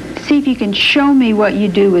see if you can show me what you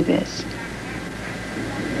do with this.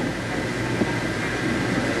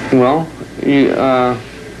 Well,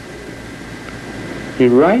 you're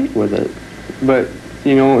right with it, but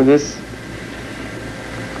you know this.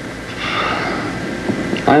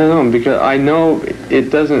 I don't know, because I know it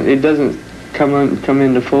doesn't come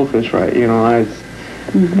into focus right. You know,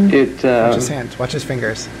 Watch his hands. Watch his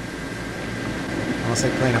fingers. Almost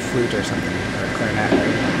like playing a flute or something, or a clarinet.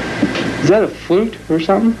 Right? Is that a flute or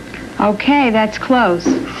something? Okay, that's close.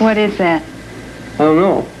 What is that? I don't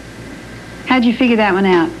know, How'd you figure that one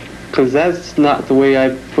out? because that's not the way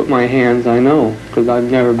I put my hands. I know, because I've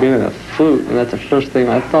never been in a flute, and that's the first thing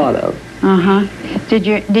I thought of. Uh-huh.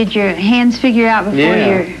 Did your hands figure out before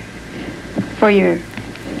Yeah.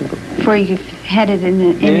 before you had it in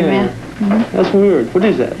your mouth? That's weird. What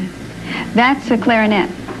is that? That's a clarinet.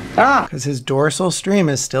 Ah! Because his dorsal stream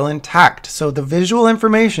is still intact. So the visual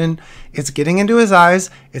information, it's getting into his eyes,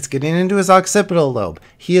 it's getting into his occipital lobe.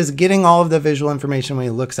 He is getting all of the visual information when he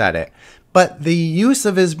looks at it. But the use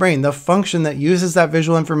of his brain, the function that uses that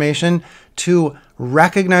visual information to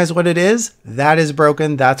recognize what it is, that is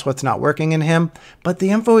broken. That's what's not working in him. But the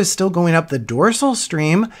info is still going up the dorsal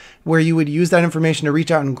stream, where you would use that information to reach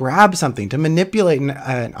out and grab something, to manipulate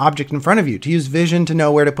an object in front of you, to use vision to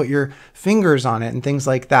know where to put your fingers on it and things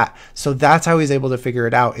like that. So that's how he's able to figure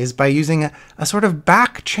it out, is by using a sort of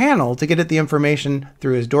back channel to get at the information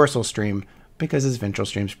through his dorsal stream, because his ventral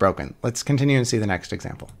stream's broken. Let's continue and see the next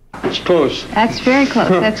example. It's close. That's very close.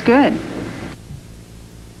 That's good.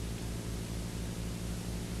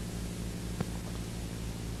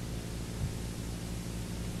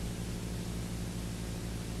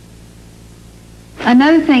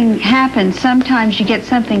 Another thing happens, sometimes you get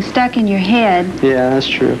something stuck in your head. Yeah, that's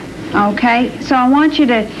true. Okay, so I want you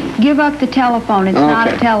to give up the telephone. It's not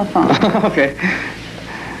a telephone. Okay.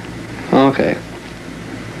 Okay.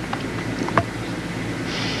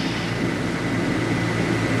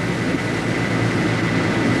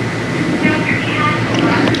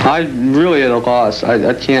 I'm really at a loss.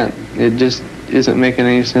 I can't. It just isn't making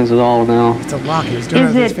any sense at all now. It's a lock. He was doing it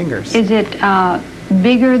with his fingers. Is it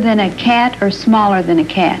bigger than a cat or smaller than a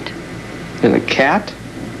cat? Than a cat?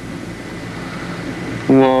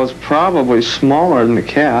 Well, it's probably smaller than a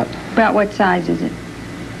cat. About what size is it?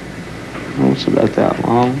 Oh, it's about that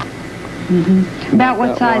long. Mm-hmm. About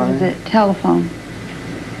what size is it? Telephone.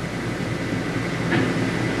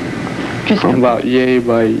 Just about yay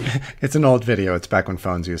by... It's an old video. It's back when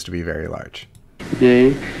phones used to be very large.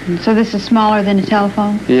 Yay. So this is smaller than a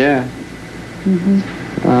telephone? Yeah.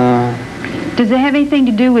 Does it have anything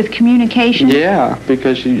to do with communication? Yeah,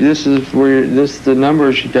 because this is the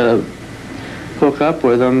numbers you gotta hook up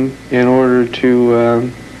with them in order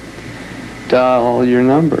to dial your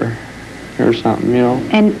number or something, you know.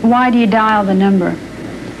 And why do you dial the number?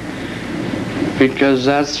 Because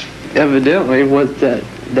that's evidently what that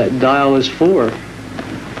dial is for.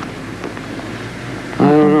 I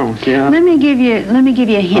don't know. Yeah. Let me give you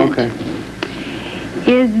a hint. Okay.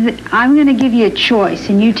 I'm going to give you a choice,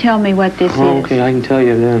 and you tell me what this is. Okay, I can tell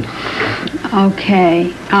you then.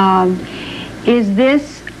 Okay. Is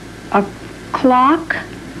this a clock,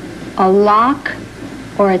 a lock,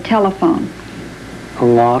 or a telephone? A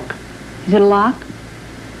lock. Is it a lock?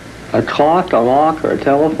 A clock, a lock, or a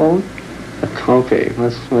telephone? Okay,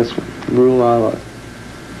 let's rule out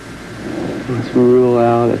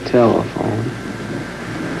a telephone.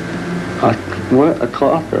 What? A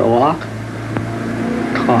clock or a lock?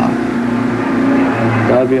 Clock.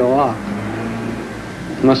 Gotta be a lock.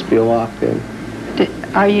 Must be a lock then.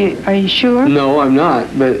 Are you sure? No, I'm not.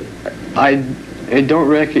 But I don't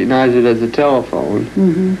recognize it as a telephone.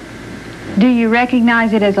 Mm-hmm. Do you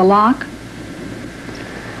recognize it as a lock?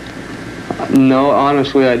 No,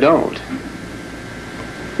 honestly, I don't.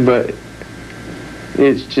 But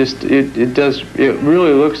it's just it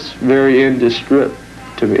really looks very indescript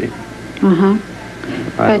to me. Uh-huh.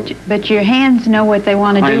 But your hands know what they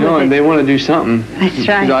want to do. I know, and they want to do something. That's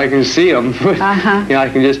right. I can see them. Uh-huh. Yeah, I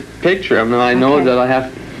can just picture them, and I know that I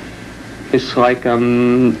have. It's like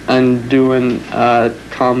I'm undoing a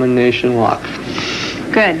combination lock.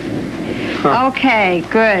 Good. Huh. Okay,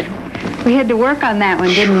 good. We had to work on that one,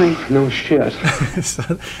 didn't we? No shit.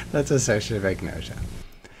 So that's associative agnosia.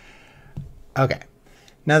 Okay.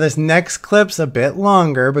 Now this next clip's a bit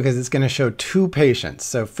longer because it's going to show two patients.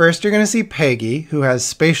 So first you're going to see Peggy, who has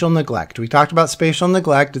spatial neglect. We talked about spatial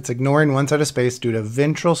neglect. It's ignoring one side of space due to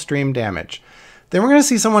ventral stream damage. Then we're going to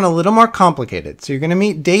see someone a little more complicated. So you're going to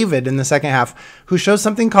meet David in the second half, who shows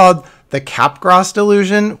something called the Capgras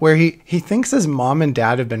delusion, where he thinks his mom and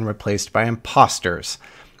dad have been replaced by imposters.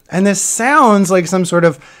 And this sounds like some sort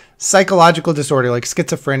of psychological disorder like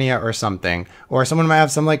schizophrenia or something, or someone might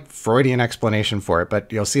have some like Freudian explanation for it,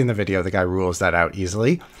 but you'll see in the video the guy rules that out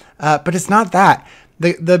easily. But it's not that.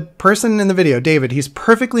 The person in the video, David, he's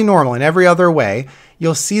perfectly normal in every other way.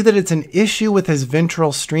 You'll see that it's an issue with his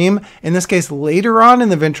ventral stream. In this case, later on in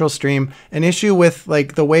the ventral stream, an issue with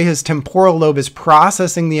like the way his temporal lobe is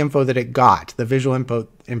processing the info that it got, the visual info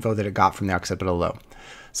that it got from the occipital lobe.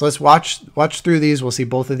 So let's watch through these. We'll see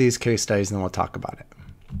both of these case studies and then we'll talk about it.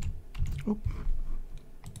 Oop.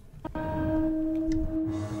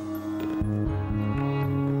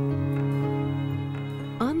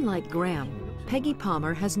 Unlike Graham, Peggy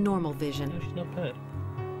Palmer has normal vision. She's not bad.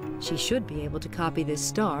 She should be able to copy this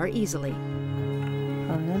star easily.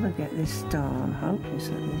 I'll never get this star. I'm hopeless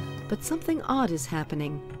at this. But something odd is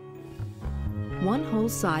happening. One whole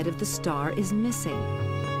side of the star is missing.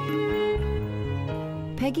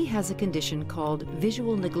 Peggy has a condition called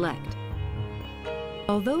visual neglect.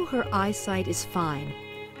 Although her eyesight is fine,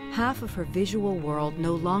 half of her visual world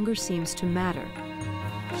no longer seems to matter.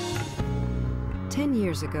 10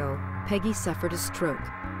 years ago, Peggy suffered a stroke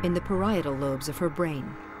in the parietal lobes of her brain.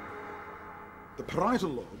 The parietal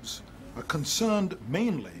lobes are concerned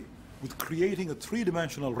mainly with creating a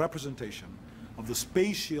three-dimensional representation of the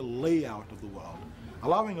spatial layout of the world,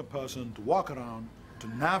 allowing a person to walk around, to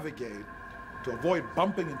navigate, to avoid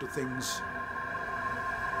bumping into things.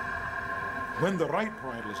 When the right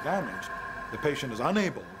parietal is damaged, the patient is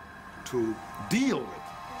unable to deal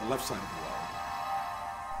with the left side of the world.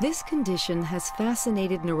 This condition has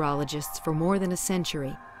fascinated neurologists for more than a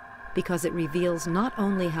century because it reveals not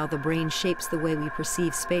only how the brain shapes the way we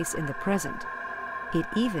perceive space in the present, it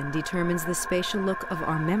even determines the spatial look of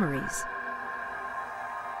our memories.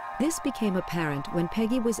 This became apparent when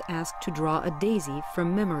Peggy was asked to draw a daisy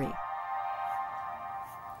from memory.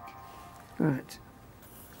 Right.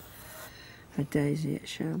 A daisy it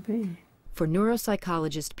shall be. For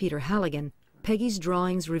neuropsychologist Peter Halligan, Peggy's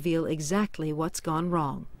drawings reveal exactly what's gone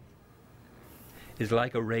wrong. It's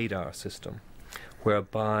like a radar system,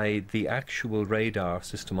 whereby the actual radar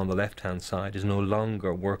system on the left-hand side is no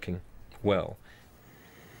longer working well.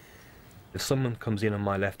 If someone comes in on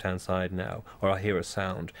my left-hand side now, or I hear a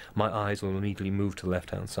sound, my eyes will immediately move to the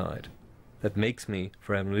left-hand side. That makes me,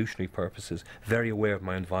 for evolutionary purposes, very aware of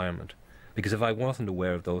my environment. Because if I wasn't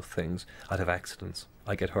aware of those things, I'd have accidents.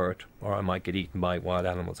 I'd get hurt, or I might get eaten by wild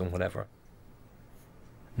animals and whatever.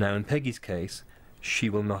 Now, in Peggy's case, she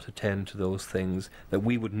will not attend to those things that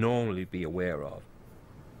we would normally be aware of.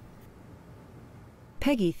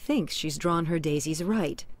 Peggy thinks she's drawn her daisies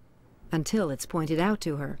right, until it's pointed out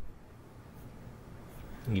to her.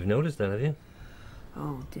 You've noticed that, have you?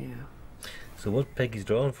 Oh dear. So what Peggy's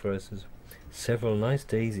drawn for us is several nice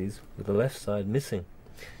daisies with the left side missing.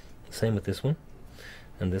 Same with this one,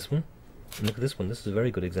 and this one. And look at this one, this is a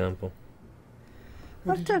very good example.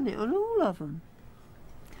 I've done it on all of them.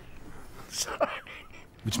 Sorry.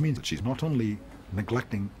 Which means that she's not only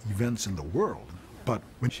neglecting events in the world, but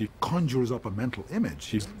when she conjures up a mental image,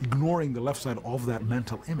 she's ignoring the left side of that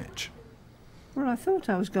mental image. Well, I thought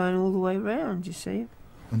I was going all the way round, you see.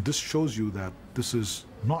 And this shows you that this is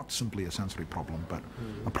not simply a sensory problem, but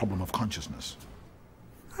a problem of consciousness.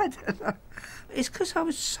 I don't know. It's because I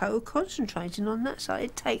was so concentrating on that side.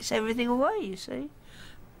 It takes everything away, you see.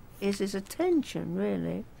 It's this attention,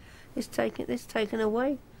 really. It's taken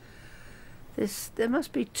away. There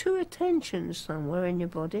must be two attentions somewhere in your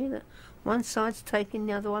body, that one side's taking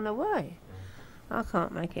the other one away. I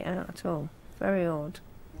can't make it out at all. Very odd.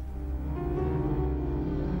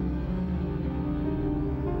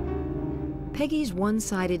 Peggy's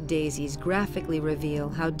one-sided daisies graphically reveal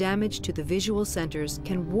how damage to the visual centers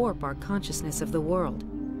can warp our consciousness of the world,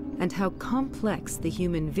 and how complex the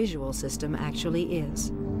human visual system actually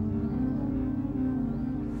is.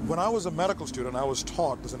 When I was a medical student, I was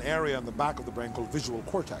taught there's an area in the back of the brain called visual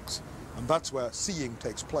cortex, and that's where seeing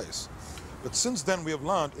takes place. But since then we have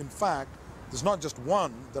learned, in fact, there's not just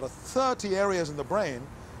one, there are 30 areas in the brain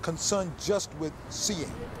concerned just with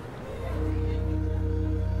seeing.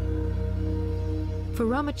 For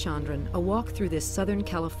Ramachandran, a walk through this Southern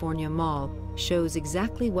California mall shows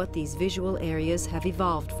exactly what these visual areas have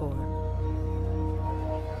evolved for.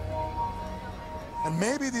 And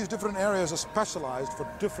maybe these different areas are specialized for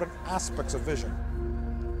different aspects of vision.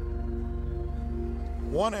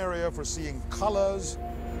 One area for seeing colors,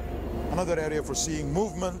 another area for seeing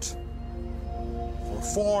movement, for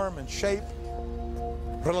form and shape,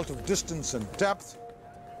 relative distance and depth.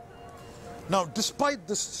 Now, despite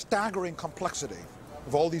this staggering complexity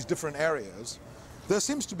of all these different areas, there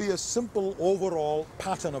seems to be a simple overall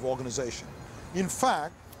pattern of organization. In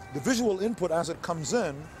fact, the visual input as it comes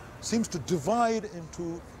in seems to divide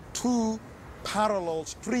into two parallel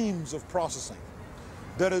streams of processing.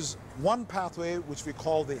 There is one pathway which we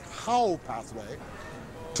call the how pathway,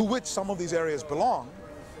 to which some of these areas belong,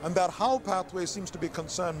 and that how pathway seems to be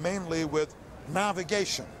concerned mainly with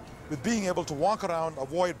navigation, with being able to walk around,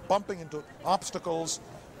 avoid bumping into obstacles,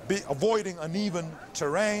 avoiding uneven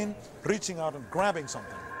terrain, reaching out and grabbing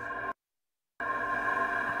something.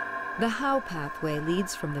 The how pathway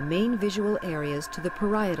leads from the main visual areas to the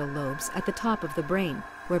parietal lobes at the top of the brain,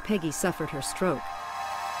 where Peggy suffered her stroke.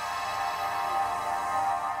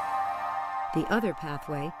 The other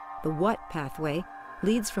pathway, the what pathway,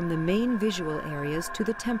 leads from the main visual areas to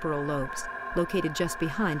the temporal lobes, located just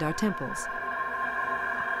behind our temples.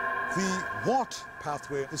 The what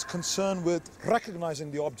pathway is concerned with recognizing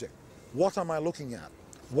the object. What am I looking at?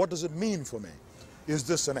 What does it mean for me? Is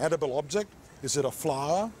this an edible object? Is it a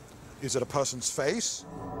flower? Is it a person's face?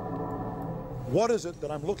 What is it that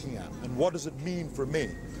I'm looking at, and what does it mean for me?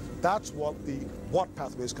 That's what the what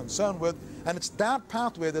pathway is concerned with, and it's that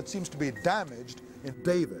pathway that seems to be damaged in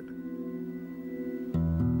David.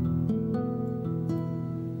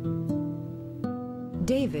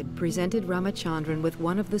 David presented Ramachandran with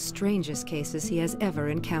one of the strangest cases he has ever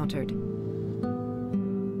encountered.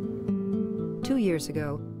 2 years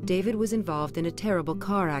ago, David was involved in a terrible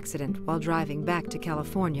car accident while driving back to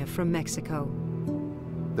California from Mexico.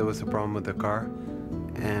 There was a problem with the car,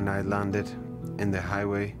 and I landed in the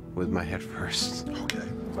highway with my head first. Okay.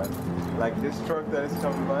 But like this truck that is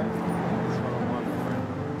coming by, it's what I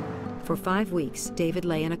want. For 5 weeks, David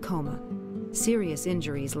lay in a coma. Serious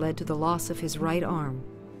injuries led to the loss of his right arm.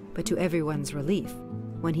 But to everyone's relief,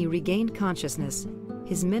 when he regained consciousness,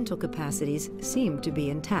 his mental capacities seemed to be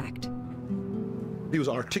intact. He was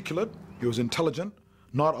articulate, he was intelligent,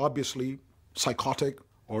 not obviously psychotic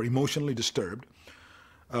or emotionally disturbed.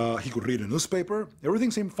 He could read a newspaper.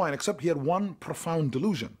 Everything seemed fine, except he had one profound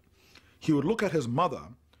delusion. He would look at his mother,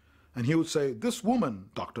 and he would say, "This woman,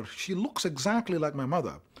 doctor, she looks exactly like my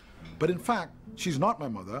mother. But in fact, she's not my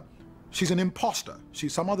mother. She's an imposter.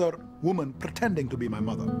 She's some other woman pretending to be my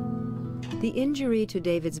mother." The injury to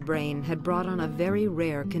David's brain had brought on a very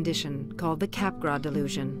rare condition called the Capgras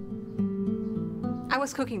delusion. I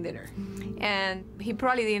was cooking dinner, and he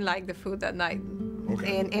probably didn't like the food that night.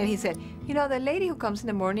 Okay. And he said, "You know, the lady who comes in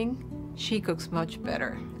the morning, she cooks much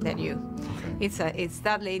better than you. Okay. It's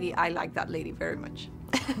that lady, I like that lady very much."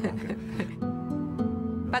 Okay.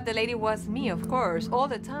 But the lady was me, of course, all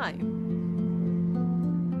the time.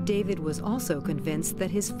 David was also convinced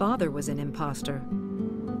that his father was an imposter.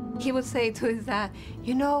 He would say to his dad,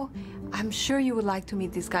 "You know, I'm sure you would like to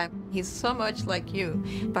meet this guy. He's so much like you,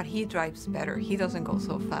 but he drives better. He doesn't go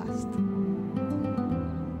so fast."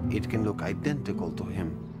 It can look identical to him,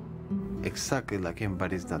 exactly like him,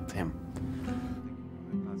 but it's not him.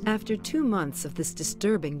 After 2 months of this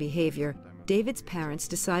disturbing behavior, David's parents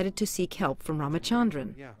decided to seek help from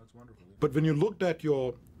Ramachandran. But when you looked at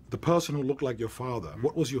the person who looked like your father,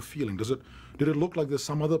 what was your feeling? Did it look like there's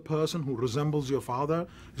some other person who resembles your father,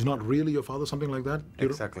 is not really your father, something like that?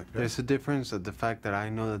 Exactly. There's a difference at the fact that I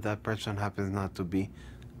know that that person happens not to be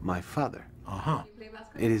my father. Uh-huh.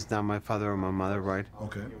 It is not my father or my mother, right?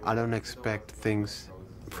 Okay. I don't expect things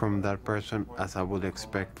from that person as I would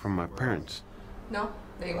expect from my parents. No,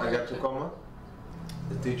 they I got to coma,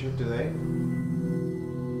 the teacher today.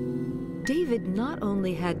 David not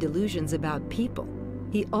only had delusions about people,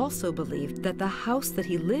 he also believed that the house that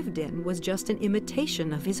he lived in was just an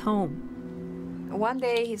imitation of his home. One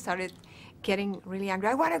day he started getting really angry.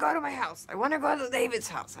 "I want to go to my house. I want to go to David's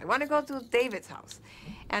house. I want to go to David's house."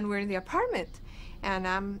 And we're in the apartment. And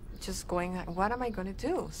I'm just going, what am I going to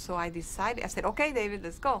do? So I decided, I said, "Okay, David,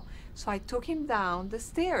 let's go." So I took him down the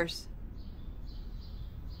stairs.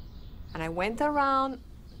 And I went around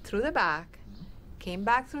through the back, came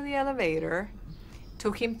back through the elevator,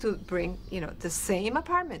 took him to bring, the same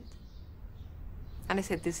apartment. And I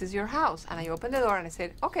said, "This is your house." And I opened the door and I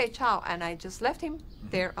said, "Okay, ciao." And I just left him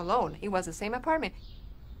there alone. It was the same apartment.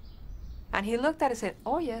 And he looked at it and said,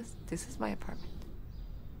 "Oh, yes, this is my apartment."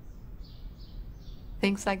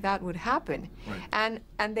 Things like that would happen. Right.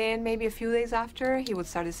 And then maybe a few days after, he would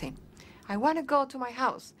start saying, "I want to go to my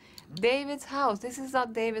house. David's house. This is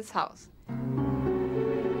not David's house."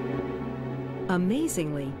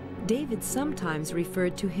 Amazingly, David sometimes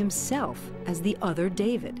referred to himself as the other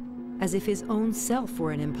David, as if his own self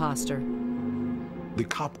were an imposter. The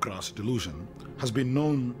Capgras delusion has been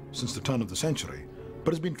known since the turn of the century,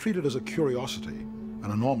 but has been treated as a curiosity, an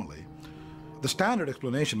anomaly. The standard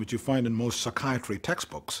explanation, which you find in most psychiatry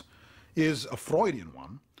textbooks, is a Freudian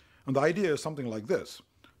one, and the idea is something like this.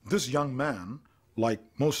 This young man, like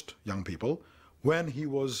most young people, when he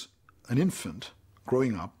was an infant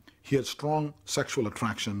growing up, he had strong sexual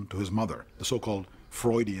attraction to his mother, the so-called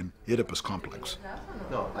Freudian Oedipus complex.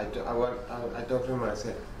 No, I talked to him and I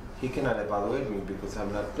said, "He cannot evaluate me because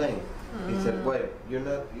I'm not playing." He said, "Wait, you're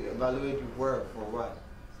not evaluating where, for what?"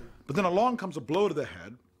 But then along comes a blow to the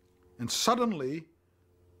head, and suddenly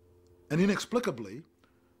and inexplicably,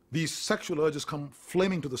 these sexual urges come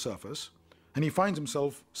flaming to the surface, and he finds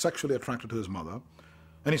himself sexually attracted to his mother.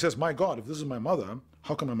 And he says, "My God, if this is my mother,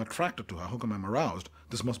 how come I'm attracted to her? How come I'm aroused?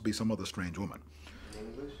 This must be some other strange woman."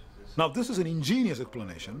 Now, this is an ingenious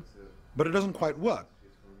explanation, but it doesn't quite work.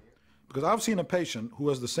 Because I've seen a patient who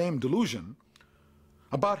has the same delusion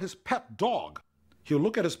about his pet dog. He'll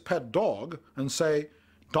look at his pet dog and say,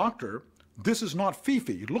 "Doctor, this is not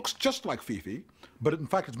Fifi. It looks just like Fifi, but in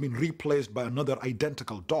fact it's been replaced by another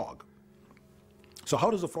identical dog." So how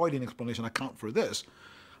does the Freudian explanation account for this?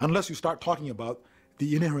 Unless you start talking about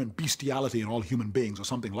the inherent bestiality in all human beings or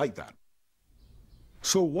something like that.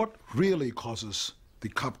 So what really causes the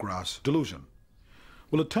Capgras delusion?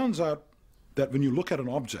 Well, it turns out that when you look at an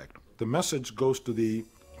object, the message goes to the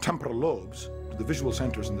temporal lobes, to the visual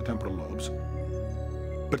centers in the temporal lobes.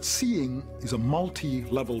 But seeing is a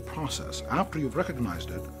multi-level process. After you've recognized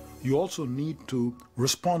it, you also need to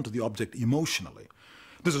respond to the object emotionally.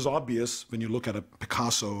 This is obvious when you look at a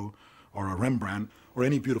Picasso or a Rembrandt or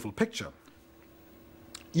any beautiful picture.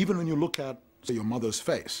 Even when you look at, say, your mother's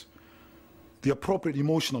face, the appropriate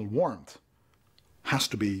emotional warmth has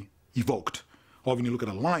to be evoked. Or when you look at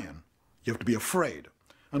a lion, you have to be afraid.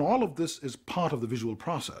 And all of this is part of the visual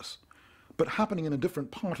process, but happening in a different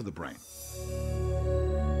part of the brain.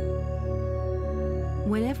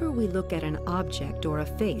 Whenever we look at an object or a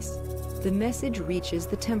face, the message reaches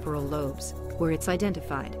the temporal lobes, where it's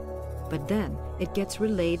identified. But then it gets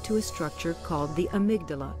relayed to a structure called the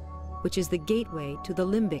amygdala, which is the gateway to the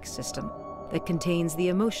limbic system that contains the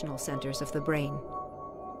emotional centers of the brain.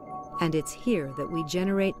 And it's here that we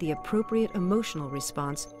generate the appropriate emotional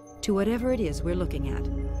response to whatever it is we're looking at.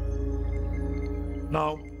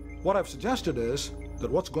 Now, what I've suggested is that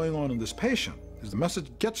what's going on in this patient is the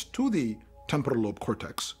message gets to the temporal lobe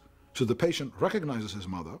cortex, so the patient recognizes his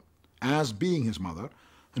mother as being his mother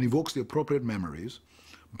and evokes the appropriate memories,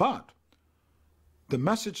 but the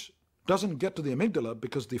message doesn't get to the amygdala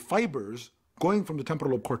because the fibers going from the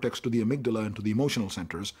temporal lobe cortex to the amygdala and to the emotional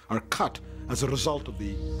centers are cut as a result of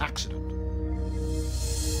the accident.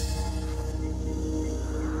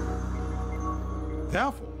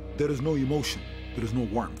 Therefore, there is no emotion, there is no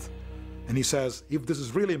warmth. And he says, if this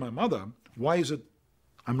is really my mother, why is it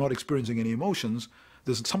I'm not experiencing any emotions?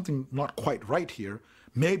 There's something not quite right here.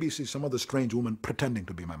 Maybe she's some other strange woman pretending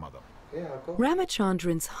to be my mother.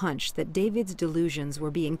 Ramachandran's hunch that David's delusions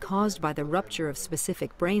were being caused by the rupture of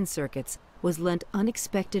specific brain circuits was lent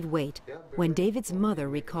unexpected weight when David's mother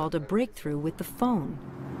recalled a breakthrough with the phone.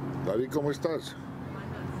 David, ¿cómo estás?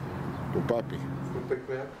 Tu papi.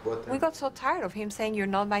 We got so tired of him saying, you're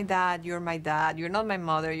not my dad, you're not my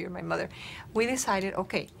mother, you're my mother. We decided,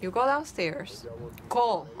 okay, you go downstairs,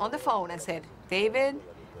 call on the phone and said, David,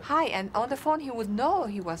 hi. And on the phone, he would know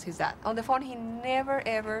he was his dad. On the phone, he never,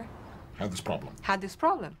 ever had this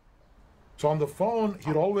problem. So on the phone,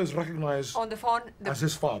 he'd always recognize on the phone as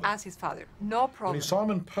his father. As his father, no problem. When he saw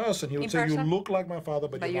him in person, he would say, you look like my father,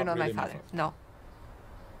 but you're not really my father. No.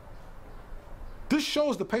 This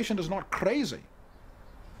shows the patient is not crazy.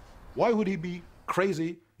 Why would he be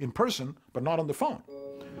crazy in person but not on the phone?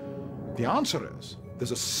 The answer is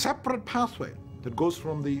there's a separate pathway that goes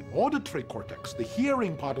from the auditory cortex, the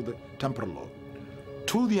hearing part of the temporal lobe,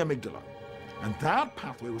 to the amygdala. And that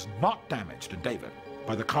pathway was not damaged in David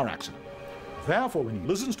by the car accident. Therefore, when he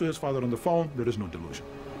listens to his father on the phone, there is no delusion.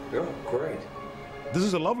 Yeah, great. This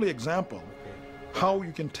is a lovely example how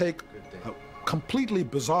you can take a completely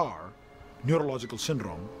bizarre neurological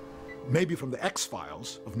syndrome, maybe from the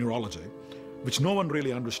X-files of neurology, which no one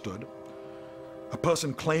really understood, a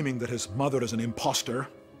person claiming that his mother is an imposter,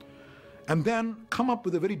 and then come up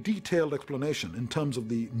with a very detailed explanation in terms of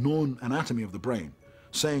the known anatomy of the brain,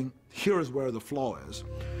 saying, here is where the flaw is,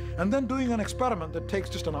 and then doing an experiment that takes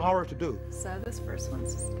just an hour to do. So this first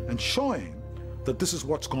one's... And showing that this is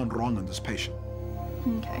what's gone wrong in this patient.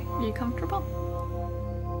 Okay, are you comfortable?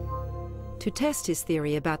 To test his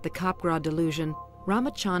theory about the Capgras delusion,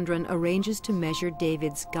 Ramachandran arranges to measure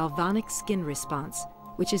David's galvanic skin response,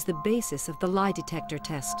 which is the basis of the lie detector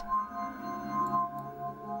test.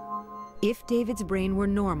 If David's brain were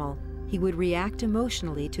normal, he would react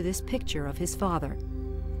emotionally to this picture of his father.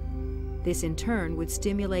 This in turn would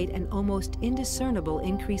stimulate an almost indiscernible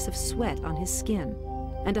increase of sweat on his skin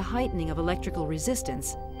and a heightening of electrical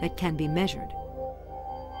resistance that can be measured.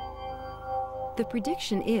 The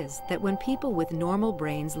prediction is that when people with normal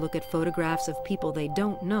brains look at photographs of people they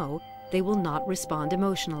don't know, they will not respond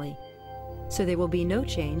emotionally. So there will be no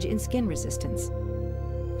change in skin resistance.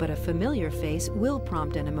 But a familiar face will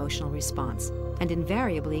prompt an emotional response, and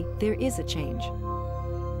invariably there is a change.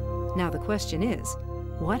 Now the question is,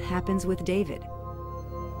 what happens with David?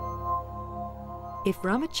 If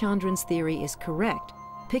Ramachandran's theory is correct,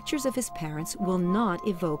 pictures of his parents will not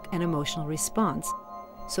evoke an emotional response,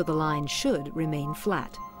 so the line should remain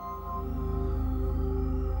flat.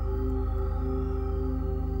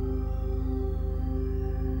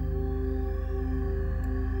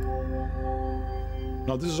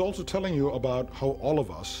 Now, this is also telling you about how all of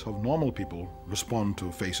us, how normal people, respond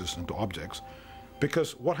to faces and to objects,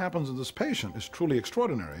 because what happens in this patient is truly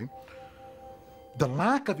extraordinary. The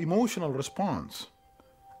lack of emotional response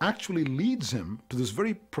actually leads him to this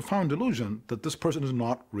very profound delusion that this person is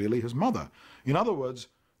not really his mother. In other words,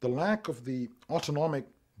 the lack of the autonomic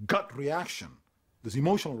gut reaction, this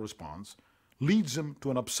emotional response, leads him to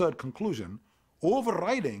an absurd conclusion,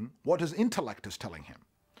 overriding what his intellect is telling him.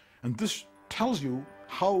 And this tells you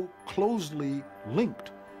how closely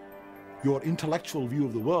linked your intellectual view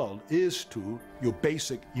of the world is to your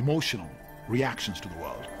basic emotional reactions to the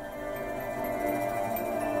world.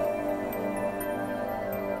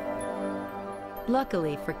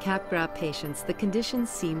 Luckily for Capgras patients, the condition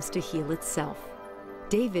seems to heal itself.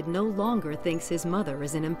 David no longer thinks his mother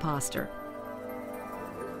is an imposter.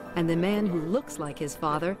 and the man who looks like his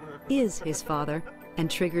father is his father and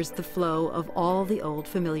triggers the flow of all the old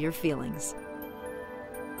familiar feelings.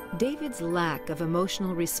 David's lack of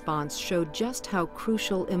emotional response showed just how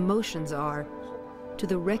crucial emotions are to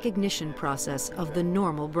the recognition process of the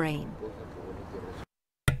normal brain.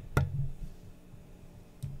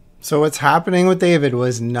 So what's happening with David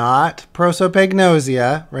was not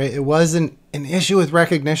prosopagnosia, right? It wasn't an issue with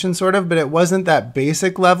recognition, sort of, but it wasn't that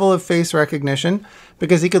basic level of face recognition,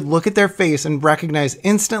 because he could look at their face and recognize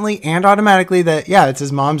instantly and automatically that, yeah, it's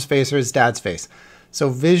his mom's face or his dad's face. So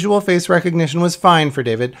visual face recognition was fine for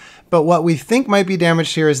David, but what we think might be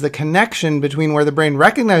damaged here is the connection between where the brain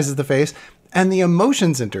recognizes the face and the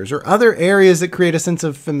emotion centers or other areas that create a sense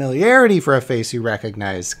of familiarity for a face you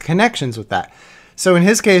recognize, connections with that. So in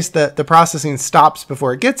his case, the processing stops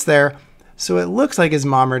before it gets there, so it looks like his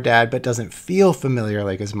mom or dad, but doesn't feel familiar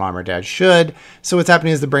like his mom or dad should. So what's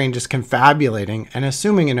happening is the brain just confabulating and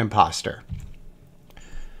assuming an imposter.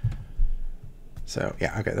 So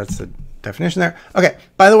yeah, okay, that's the definition there. Okay,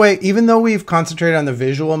 by the way, even though we've concentrated on the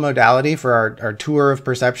visual modality for our tour of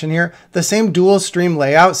perception here, the same dual stream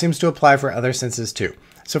layout seems to apply for other senses too.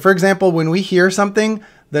 So for example, when we hear something,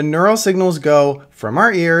 the neural signals go from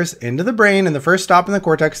our ears into the brain, and the first stop in the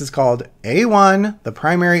cortex is called A1, the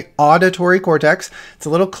primary auditory cortex. It's a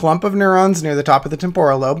little clump of neurons near the top of the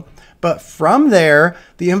temporal lobe. But from there,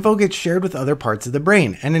 the info gets shared with other parts of the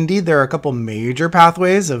brain. And indeed, there are a couple major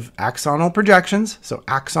pathways of axonal projections, so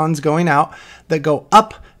axons going out, that go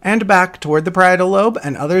up and back toward the parietal lobe,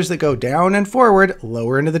 and others that go down and forward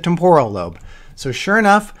lower into the temporal lobe. So sure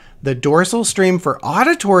enough, the dorsal stream for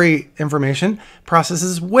auditory information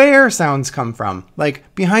processes where sounds come from, like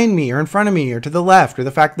behind me or in front of me or to the left, or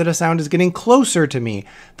the fact that a sound is getting closer to me,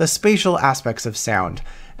 the spatial aspects of sound.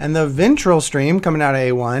 And the ventral stream coming out of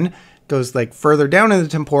A1 goes like further down in the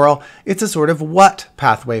temporal. It's a sort of what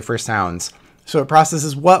pathway for sounds. So it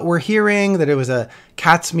processes what we're hearing, that it was a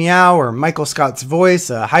cat's meow or Michael Scott's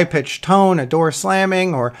voice, a high-pitched tone, a door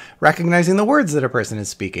slamming, or recognizing the words that a person is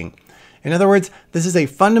speaking. In other words, this is a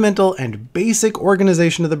fundamental and basic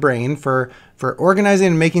organization of the brain for organizing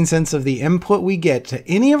and making sense of the input we get to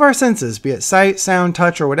any of our senses, be it sight, sound,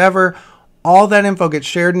 touch, or whatever. All that info gets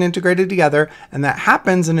shared and integrated together, and that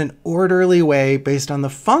happens in an orderly way based on the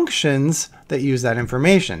functions that use that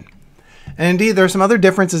information. And indeed, there are some other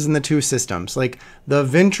differences in the two systems. Like the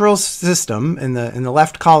ventral system in the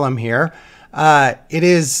left column here, it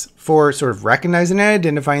is for sort of recognizing and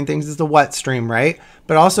identifying things as the what stream, right?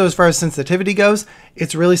 But also as far as sensitivity goes,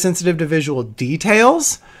 it's really sensitive to visual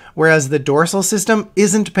details, whereas the dorsal system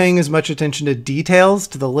isn't paying as much attention to details,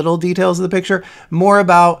 to the little details of the picture, more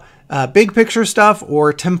about big picture stuff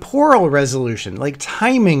or temporal resolution, like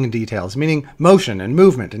timing details, meaning motion and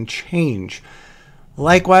movement and change.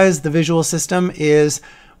 Likewise, the visual system is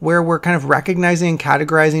where we're kind of recognizing and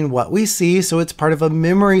categorizing what we see, so it's part of a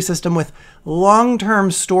memory system with long-term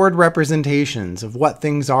stored representations of what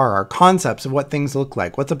things are, our concepts of what things look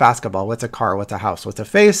like. What's a basketball? What's a car? What's a house? What's a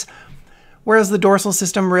face? Whereas the dorsal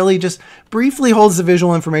system really just briefly holds the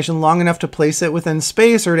visual information long enough to place it within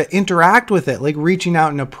space or to interact with it, like reaching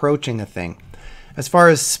out and approaching a thing. As far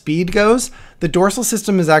as speed goes, the dorsal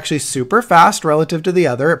system is actually super fast relative to the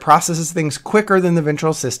other. It processes things quicker than the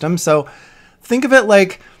ventral system. So think of it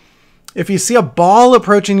like if you see a ball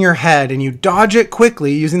approaching your head and you dodge it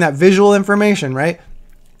quickly using that visual information, right?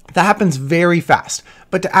 That happens very fast.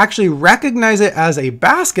 But to actually recognize it as a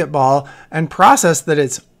basketball and process that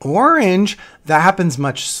it's orange, that happens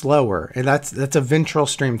much slower. And that's a ventral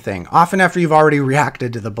stream thing, often after you've already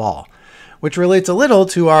reacted to the ball, which relates a little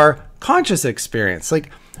to our conscious experience.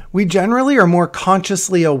 Like, we generally are more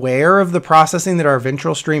consciously aware of the processing that our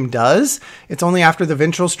ventral stream does. It's only after the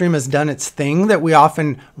ventral stream has done its thing that we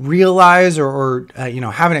often realize or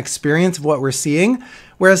have an experience of what we're seeing.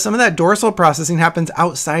 Whereas some of that dorsal processing happens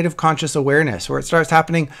outside of conscious awareness, where it starts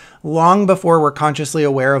happening long before we're consciously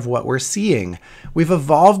aware of what we're seeing. We've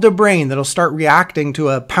evolved a brain that'll start reacting to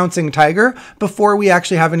a pouncing tiger before we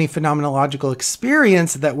actually have any phenomenological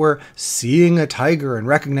experience that we're seeing a tiger and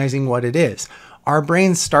recognizing what it is. Our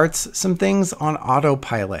brain starts some things on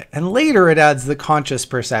autopilot, and later it adds the conscious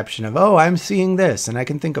perception of, oh, I'm seeing this, and I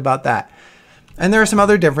can think about that. And there are some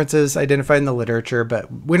other differences identified in the literature,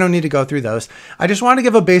 but we don't need to go through those. I just want to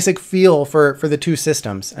give a basic feel for the two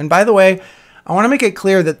systems. And by the way, I want to make it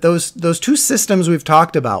clear that those two systems we've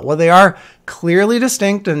talked about, while they are clearly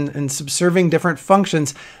distinct and subserving different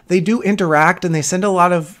functions, they do interact and they send a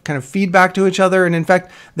lot of kind of feedback to each other. And in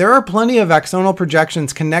fact, there are plenty of axonal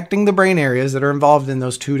projections connecting the brain areas that are involved in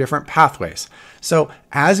those two different pathways. So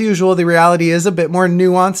as usual, the reality is a bit more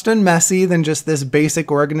nuanced and messy than just this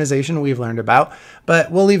basic organization we've learned about,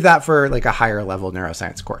 but we'll leave that for like a higher level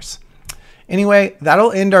neuroscience course. Anyway,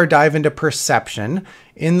 that'll end our dive into perception.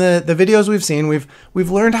 In the videos we've seen,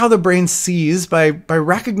 we've learned how the brain sees by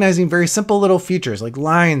recognizing very simple little features like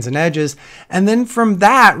lines and edges, and then from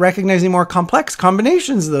that, recognizing more complex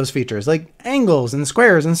combinations of those features like angles and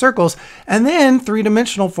squares and circles, and then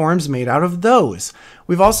three-dimensional forms made out of those.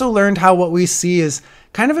 We've also learned how what we see is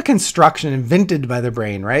kind of a construction invented by the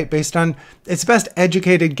brain, right? Based on its best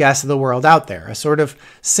educated guess of the world out there, a sort of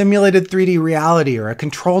simulated 3D reality or a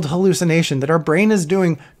controlled hallucination that our brain is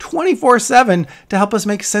doing 24/7 to help us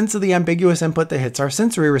make sense of the ambiguous input that hits our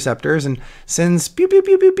sensory receptors and sends pew, pew,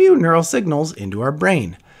 pew, pew, pew neural signals into our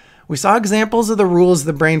brain. We saw examples of the rules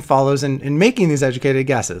the brain follows in making these educated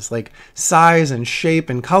guesses, like size and shape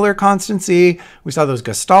and color constancy. We saw those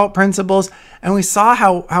Gestalt principles, and we saw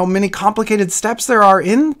how many complicated steps there are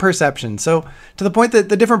in perception. So to the point that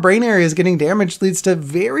the different brain areas getting damaged leads to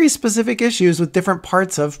very specific issues with different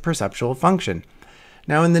parts of perceptual function.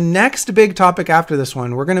 Now, in the next big topic after this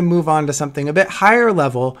one, we're going to move on to something a bit higher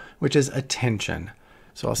level, which is attention.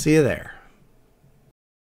 So I'll see you there.